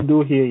what I'll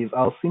do here is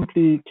I'll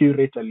simply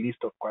curate a list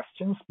of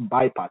questions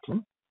by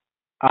pattern,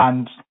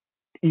 and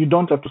you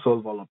don't have to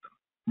solve all of them.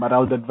 But I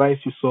would advise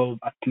you solve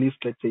at least,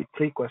 let's say,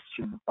 3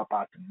 questions per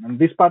pattern. And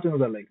these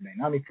patterns are like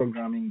dynamic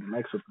programming, the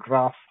likes of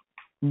graph,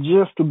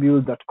 just to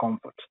build that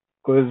comfort.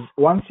 Because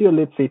once you're,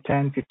 let's say,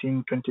 10,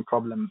 15, 20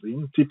 problems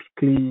in,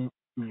 typically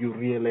you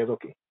realize,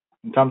 okay,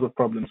 in terms of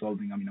problem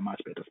solving, I'm in a much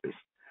better space.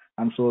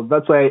 And so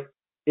that's why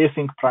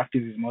async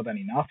practice is more than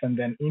enough. And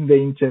then in the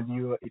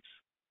interview, it's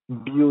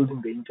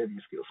building the interview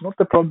skills, not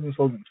the problem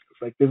solving skills.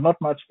 Like there's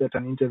not much that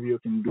an interviewer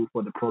can do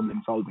for the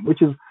problem solving,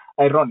 which is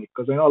ironic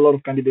because I know a lot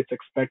of candidates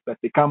expect that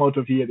they come out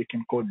of here, they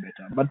can code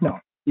better. But no,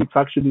 it's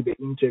actually the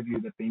interview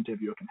that the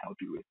interviewer can help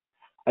you with.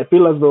 I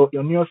feel as though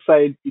on your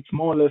side, it's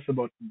more or less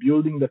about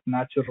building that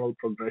natural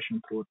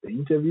progression throughout the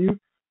interview.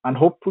 And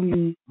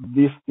hopefully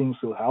these things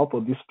will help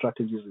or these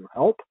strategies will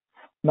help.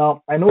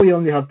 Now, I know we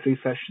only have 3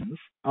 sessions.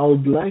 I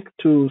would like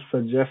to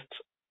suggest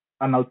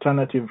an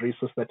alternative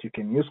resource that you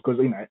can use because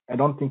I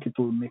don't think it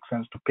will make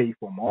sense to pay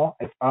for more.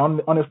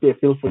 Honestly, I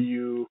feel for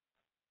you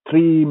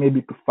 3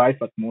 maybe to 5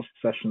 at most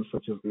sessions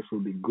such as this will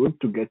be good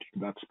to get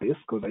you to that space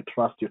because I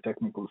trust your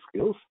technical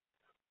skills.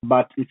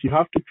 But if you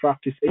have to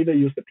practice, either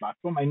use the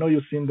platform. I know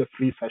you've seen the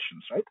free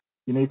sessions, right?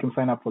 You can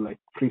sign up for like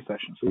free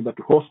sessions, so either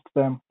to host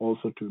them,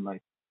 also to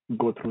like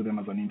go through them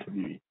as an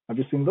interviewee. Have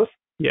you seen those?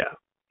 Yeah.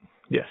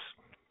 Yes.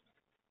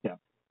 Yeah.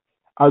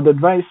 I'd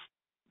advise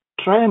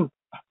try and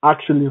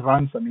actually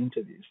run some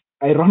interviews.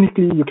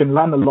 Ironically, you can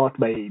learn a lot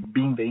by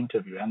being the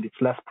interviewer, and it's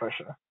less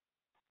pressure.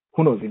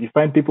 Who knows? If you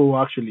find people who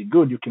are actually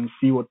good, you can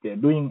see what they're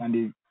doing,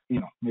 and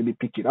maybe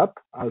pick it up.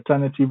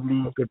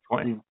 Alternatively, good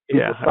point. if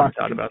Yeah, people I haven't start,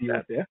 thought you can about see that.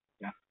 what they're.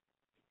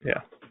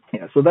 Yeah. Yeah.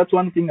 Yeah, so that's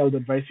one thing I would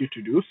advise you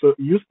to do. So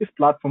use this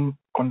platform,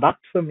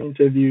 conduct some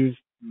interviews,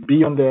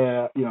 be on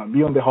the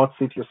be on the hot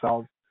seat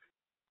yourself,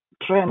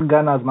 try and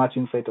garner as much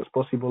insight as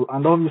possible,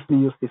 and obviously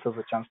use this as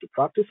a chance to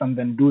practice and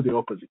then do the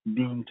opposite,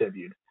 be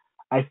interviewed.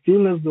 I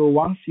feel as though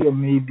once you're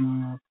maybe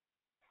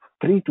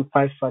 3 to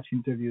 5 such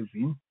interviews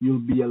in,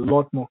 you'll be a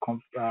lot more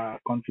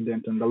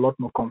confident and a lot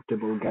more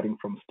comfortable getting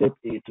from step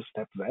A to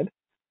step Z,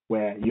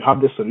 where you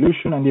have the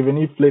solution, and even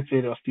if, let's say,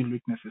 there are still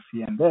weaknesses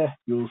here and there,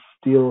 you'll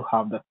still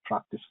have that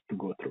practice to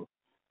go through.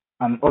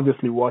 And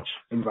obviously, watch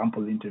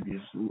example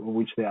interviews,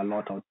 which there are a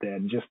lot out there,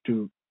 just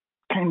to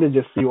kind of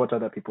just see what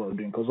other people are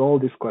doing, because all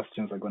these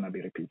questions are going to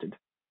be repeated.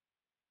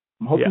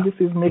 I'm hoping this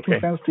is making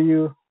sense to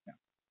you.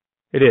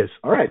 It is.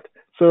 All right.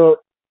 So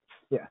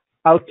yeah,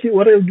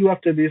 what I'll do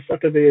after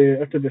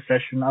the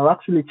session, I'll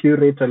actually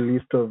curate a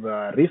list of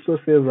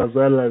resources as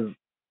well as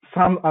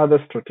some other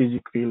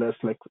strategic feelers,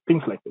 like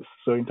things like this.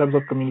 So in terms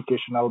of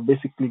communication, I'll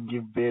basically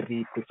give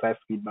very precise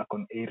feedback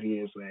on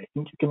areas where I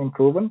think you can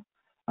improve on,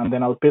 and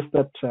then I'll paste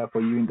that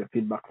for you in the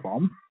feedback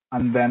form.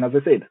 And then, as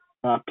I said,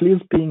 please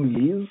ping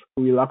Liz.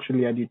 We'll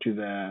actually add you to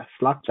the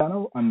Slack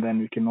channel, and then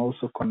we can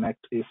also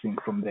connect async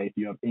from there if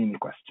you have any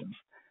questions.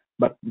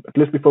 But at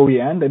least before we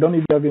end, I don't know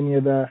if you have any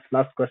other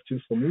last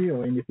questions for me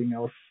or anything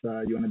else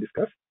you want to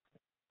discuss.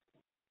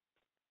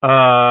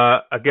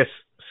 I guess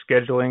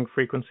scheduling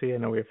frequency. I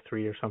know we have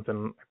 3 or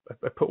something.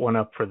 I put one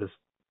up for this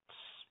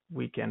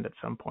weekend at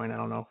some point. I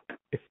don't know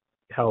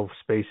how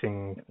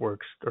spacing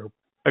works, or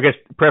I guess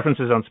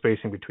preferences on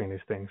spacing between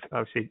these things.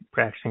 Obviously,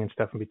 practicing and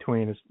stuff in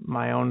between is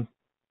my own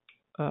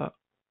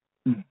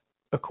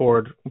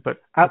accord.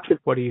 But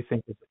what do you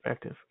think is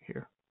effective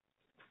here?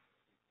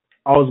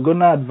 I was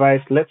gonna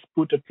advise, let's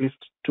put at least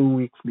 2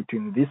 weeks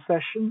between this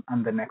session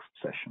and the next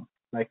session.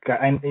 Like,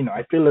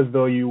 I feel as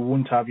though you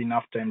won't have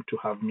enough time to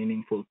have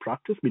meaningful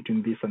practice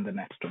between this and the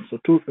next one. So,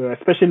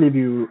 especially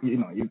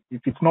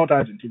if it's not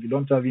urgent, if you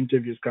don't have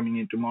interviews coming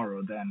in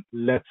tomorrow, then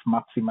let's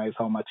maximize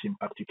how much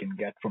impact you can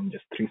get from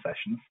just 3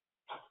 sessions.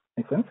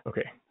 Make sense?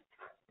 Okay,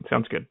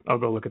 sounds good. I'll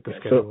go look at the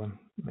schedule and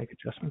make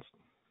adjustments.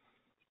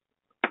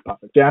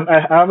 Perfect. Yeah, and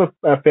I have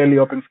a fairly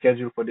open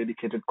schedule for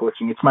dedicated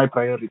coaching. It's my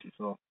priority,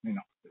 so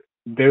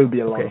there will be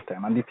a lot of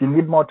time. And if you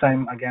need more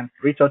time, again,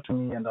 reach out to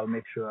me and I'll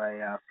make sure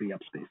I free up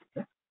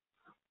space.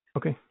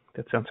 Okay,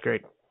 that sounds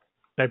great.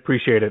 I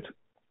appreciate it.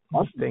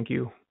 Awesome. Thank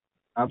you.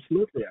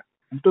 Absolutely, yeah.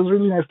 It was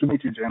really nice to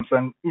meet you, James.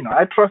 And,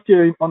 I trust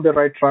you're on the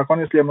right track.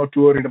 Honestly, I'm not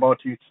too worried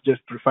about you. It's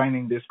just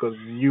refining this because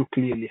you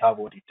clearly have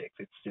what it takes.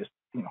 It's just,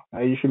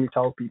 I usually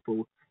tell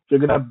people, if you're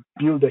going to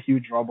build a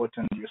huge robot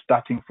and you're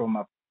starting from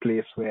a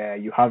place where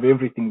you have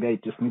everything there,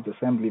 it just needs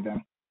assembly,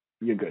 then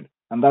you're good.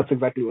 And that's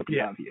exactly what we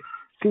have here.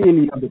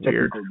 Clearly, you have the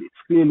technical bits.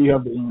 Clearly, you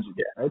have the engine,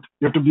 right?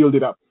 You have to build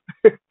it up,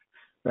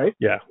 right?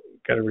 Yeah,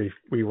 got to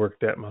rework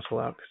that muscle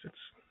out because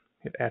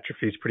it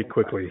atrophies pretty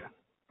quickly.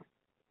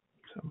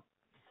 So.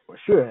 For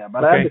sure, yeah.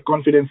 But I have the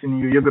confidence in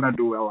you. You're gonna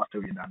do well after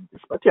we're done with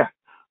this. But yeah,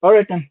 all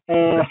right then.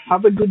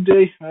 Have a good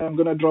day. I'm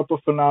gonna drop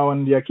off for now,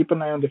 and keep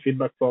an eye on the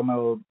feedback form.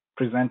 I'll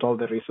present all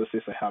the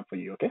resources I have for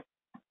you. Okay.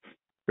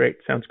 Great.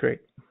 Sounds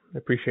great. I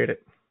appreciate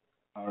it.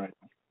 All right.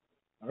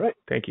 All right.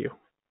 Thank you.